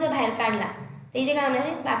करणार मी 2 जर बाहेर काढला तर इथे काय होणार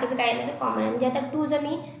आहे बाकीचं काय येणार आहे कॉमन आहे. म्हणजे आता 2 जर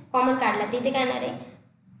मी कॉमन काढला तर इथे काय येणार आहे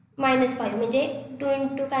 -5 म्हणजे 2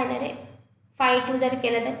 × काय येणार आहे 5 2 जर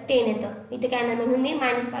केलं तर 10 येतं. इथे काय येणार म्हणून मी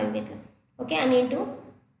 -5 घेतलं. ओके आणि into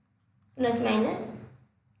 ±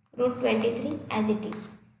 √23 as it is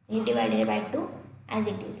divided by 2 as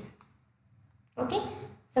it is. Okay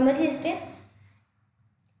समजली स्टेप.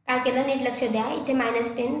 काय केलं नीट लक्ष द्या इथे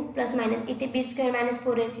 -10 ± इथे b² -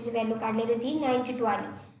 4ac ची व्हॅल्यू काढलेली ती 92 आली.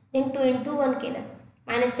 देन 2 × 1 केलं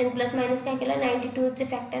 -10 ± काय केलं 92चे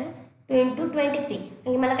फॅक्टर 2 × 23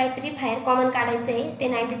 म्हणजे मला काहीतरी बाहेर कॉमन काढायचं आहे ते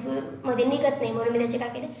 92 मध्ये निघत नाही म्हणून मी त्याचे काय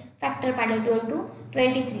केले फॅक्टर पाडले 2 ×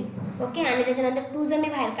 23. ओके आणि त्याच्यानंतर 2 जर मी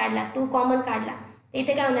बाहेर काढला 2 कॉमन काढला तर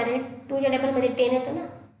इथे काय होणार आहे 2च्या टेबलमध्ये 10 येतो ना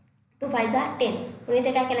 2 5 = 10 म्हणून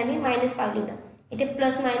इथे काय केलं मी -5 लिहिलं. इथे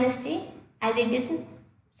plus मायनसची as it is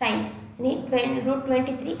sine आणि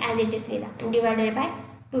 √23 ॲज इट इज लिहिला आणि डिवायडेड बाय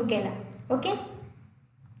 2 केला. ओके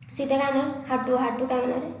सो इथे काय होणार हा 2 काय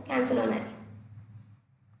होणार आहे कॅन्सल होणार आहे.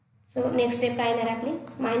 सो नेक्स्ट स्टेप काय येणार आपली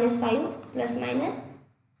 -5 ±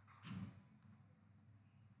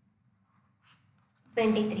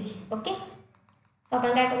 23. ओके तो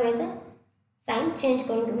आपण काय करायचं साईन चेंज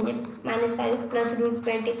करून घेऊ म्हणजे -5 +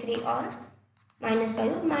 √23 और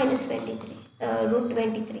 -5 - 23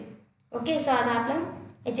 √23. ओके सो आता आपलं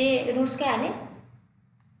याचे रूट्स काय आले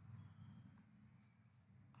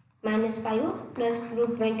 -5 +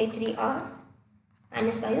 √23 और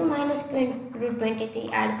 -5 - √23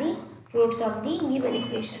 are the roots of the given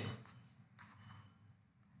equation.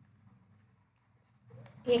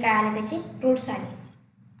 हे काय आले त्याचे रूट्स आले.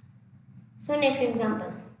 सो नेक्स्ट एक्झाम्पल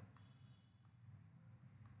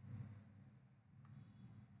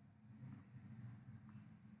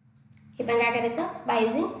हे पण काय करायचं बाय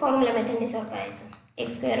युजिंग फॉर्म्युला मेथडने सॉल्व करायचं. x² -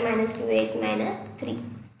 2x - 3.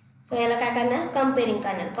 सो याला काय करणार कम्पेअरिंग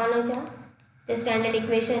करणार कोणाच्या ते स्टँडर्ड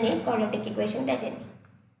इक्वेशन आहे क्वाड्रॅटिक इक्वेशन त्याच्याने.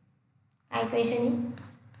 काय इक्वेशन आहे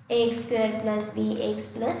ax² + bx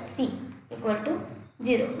 + c =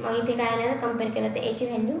 0. मग इथे काय येणार कम्पेअर केलं तर a ची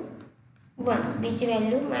व्हॅल्यू 1 b ची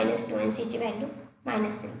व्हॅल्यू -2 आणि c ची व्हॅल्यू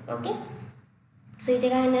 -3. ओके सो इथे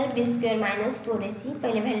काय येणार b² - 4ac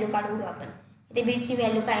पहिले व्हॅल्यू काढून घेऊ आपण. इथे b ची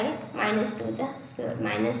व्हॅल्यू काय आहे -2चा स्क्वेअर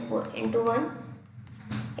 -4 × 1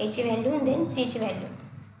 a ची व्हॅल्यू आणि देन c ची व्हॅल्यू.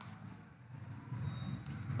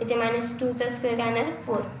 इथे -2चा स्क्वेअर काय येणार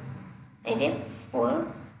 4 आणि इथे 4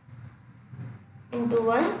 ×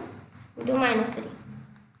 1 × -3.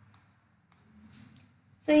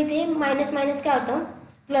 सो इथे मायनस काय होतं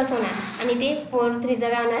प्लस होणार आणि ते 4 3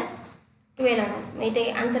 काय होणार 12 होणार. मग इथे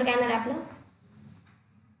आन्सर काय येणार आपलं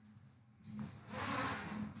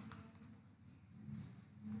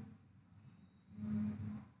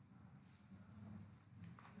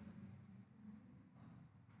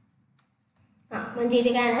म्हणजे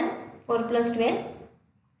इथे काय येणार 4 + 12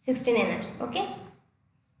 16 येणार. ओके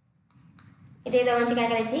इथे दोघांची काय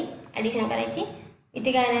करायची ॲडिशन करायची.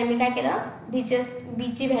 इथे काय येणार मी काय केलं बी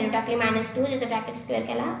ची व्हॅल्यू टाकली -2 त्याचा ब्रॅकेट स्क्वेअर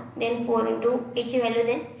केला देन 4 × a ची व्हॅल्यू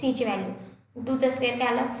देन c ची व्हॅल्यू 2चा स्क्वेअर काय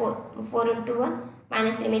आला 4 4 × 1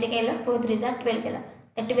 -3 मी इथे केलं 4 3 12 केलं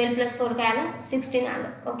तर 12 + 4 काय आलं 16 आलं.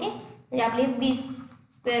 ओके म्हणजे आपली b²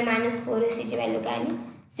 - 4ac ची व्हॅल्यू काय आली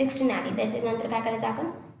 16 आली. त्याच्यानंतर काय करायचं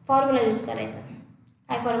आपण फॉर्म्युला यूज करायचा.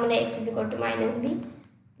 काय formula x = -b ±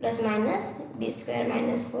 b²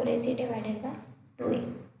 - 4ac divided by 2a.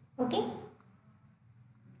 Okay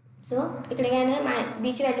so इकडे काय येणार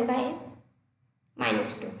b ची व्हॅल्यू काय आहे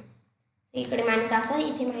 -2 इकडे मायनस असा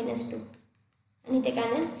इथे -2 आणि इथे काय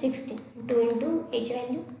येणार 16 2 × a ची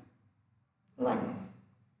व्हॅल्यू 1.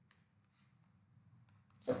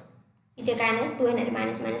 सो इथे काय येणार 2 येणार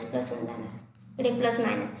मायनस प्लस होऊन जाणार इकडे प्लस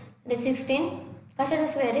मायनस इथे 16 कशाचा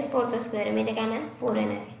स्क्वेअर आहे 4चा स्क्वेअर आहे. मी इथे काय येणार 4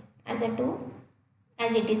 येणार आहे as a 2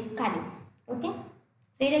 as it is खाली. ओके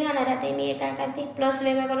सो इथे काय येणार आता मी काय करते प्लस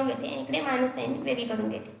वेगळं करून घेते आणि इकडे मायनस साईन वेगळी करून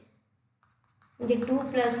घेते. म्हणजे 2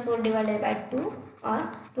 + 4 / 2 और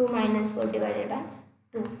 2 - 4 /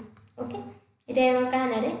 2. ओके, इथे काय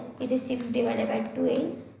येणार आहे, इथे 6 / 2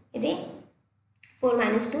 येईल, इथे 4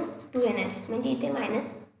 - 2 2 येणार आहे, म्हणजे इथे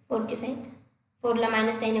 -4ची साईन, 4ला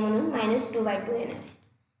मायनस साईन आहे म्हणून -2/2 येणार आहे.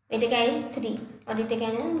 इथे काय येईल 3 और इथे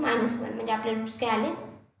काय येणार -1, म्हणजे आपले रूट्स काय आले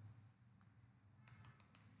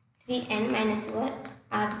 3 and -1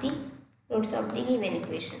 are the roots of the given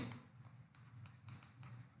equation.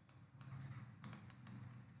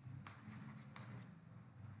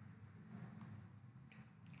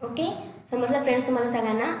 Okay, समजलं फ्रेंड्स तुम्हाला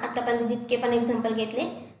सगळ्यांना? आतापर्यंत जितके पण एक्झाम्पल घेतले,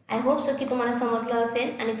 आय होप सो की तुम्हाला समजलं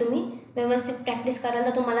असेल आणि तुम्ही व्यवस्थित प्रॅक्टिस कराल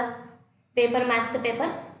तर तुम्हाला मॅथ्सचा पेपर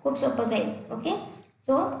खूप सोपं जाईल. ओके,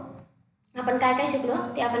 सो आपण काय काय शिकलो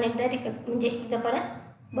ते आपण एकदा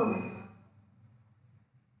परत बघू.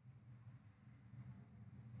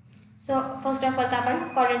 सो फर्स्ट ऑफ ऑल तर आपण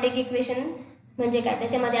क्वाड्रॅटिक इक्वेशन म्हणजे काय,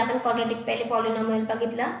 त्याच्यामध्ये आपण क्वाड्रॅटिक पहिले पॉलिनॉमियल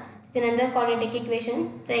बघितलं, त्याच्यानंतर क्वाड्रॅटिक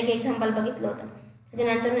इक्वेशनचं एक एक्झाम्पल बघितलं होतं,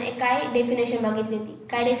 त्याच्यानंतर काय डेफिनेशन बघितली होती.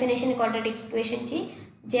 काय डेफिनेशन क्वाड्रॅटिक इक्वेशनची,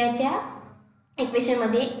 ज्याच्या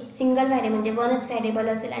इक्वेशनमध्ये सिंगल व्हॅरिएबल म्हणजे वनच व्हॅरिएबल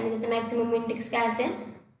असेल आणि त्याचं मॅक्सिमम इंडेक्स काय असेल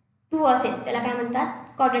 2 असेल, त्याला काय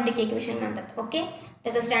म्हणतात क्वाड्रॅटिक इक्वेशन म्हणतात. ओके,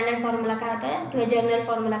 त्याचा स्टँडर्ड फॉर्म्युला काय होता किंवा जनरल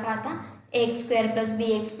फॉर्म्युला काय होता, ax² +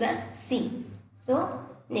 bx+c. सो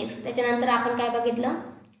नेक्स्ट त्याच्यानंतर आपण काय बघितलं,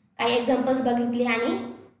 काही एक्झाम्पल्स बघितली आणि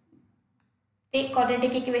ते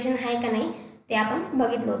क्वाड्रॅटिक इक्वेशन आहे का नाही ते आपण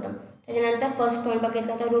बघितलं होतं. त्याच्यानंतर फर्स्ट पॉईंट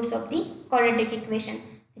बघितलं होतं roots of the quadratic equation,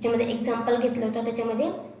 त्याच्यामध्ये एक्झाम्पल घेतलं होतं,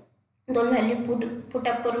 त्याच्यामध्ये 2 व्हॅल्यू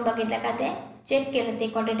पुटअप करून बघितलं का ते चेक केलं ते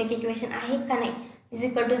क्वाड्रॅटिक इक्वेशन आहे का नाही. =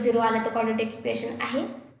 0 आलं तर क्वाड्रॅटिक इक्वेशन आहे,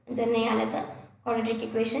 जर नाही आलं तर क्वाड्रॅटिक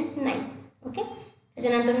इक्वेशन नाही. ओके,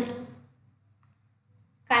 त्याच्यानंतर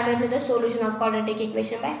काय बघितलं तर solution of quadratic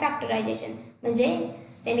equation by factorisation, म्हणजे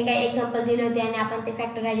त्यांनी काही एक्झाम्पल दिले होते आणि आपण ते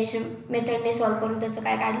फॅक्टरायझेशन मेथडने सॉल्व्ह करून त्याचं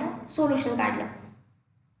काय काढलं, सोल्युशन काढलं.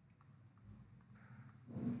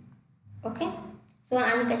 ओके, सो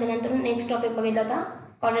आणि त्याच्यानंतर नेक्स्ट टॉपिक बघितला होता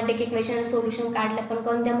क्वाड्रॅटिक इक्वेशन सोल्युशन काढलं, पण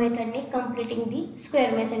कोणत्या मेथडने, कम्प्लिटिंग दी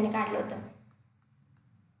स्क्वेअर मेथडने काढलं होतं.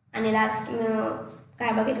 आणि लास्ट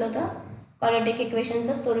काय बघितलं होतं, क्वाड्रॅटिक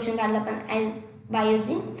इक्वेशनचं सोल्युशन काढलं पण बाय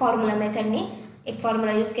युजिंग फॉर्म्युला मेथडने. एक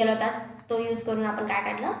फॉर्म्युला यूज केला होता, तो यूज करून आपण काय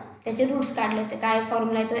काढलं, त्याचे रूट्स काढले होते. काय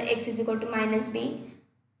फॉर्म्युला आहे तो, x = -b ± √b²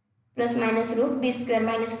 -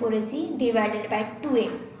 4ac / 2a.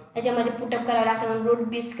 त्याच्यामध्ये पुटअप करावं लागतं म्हणून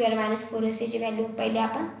 √b² - 4ac ची व्हॅल्यू पहिले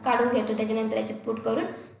आपण काढून घेतो, त्याच्यानंतर याच्यात पुट करून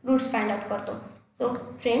रूट्स फाइंड आउट करतो. सो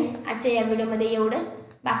फ्रेंड्स, आजच्या या व्हिडिओमध्ये एवढंच,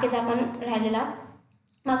 बाकीचं आपण राहिलेला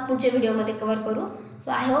मग पुढच्या व्हिडिओमध्ये कव्हर करू.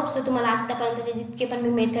 सो आय होप सो तुम्हाला आत्तापर्यंतचे जितके पण मी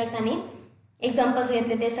मेथड्स आणि एक्झाम्पल्स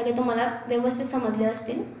घेतले ते सगळे तुम्हाला व्यवस्थित समजले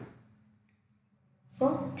असतील. So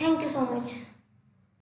thank you so much.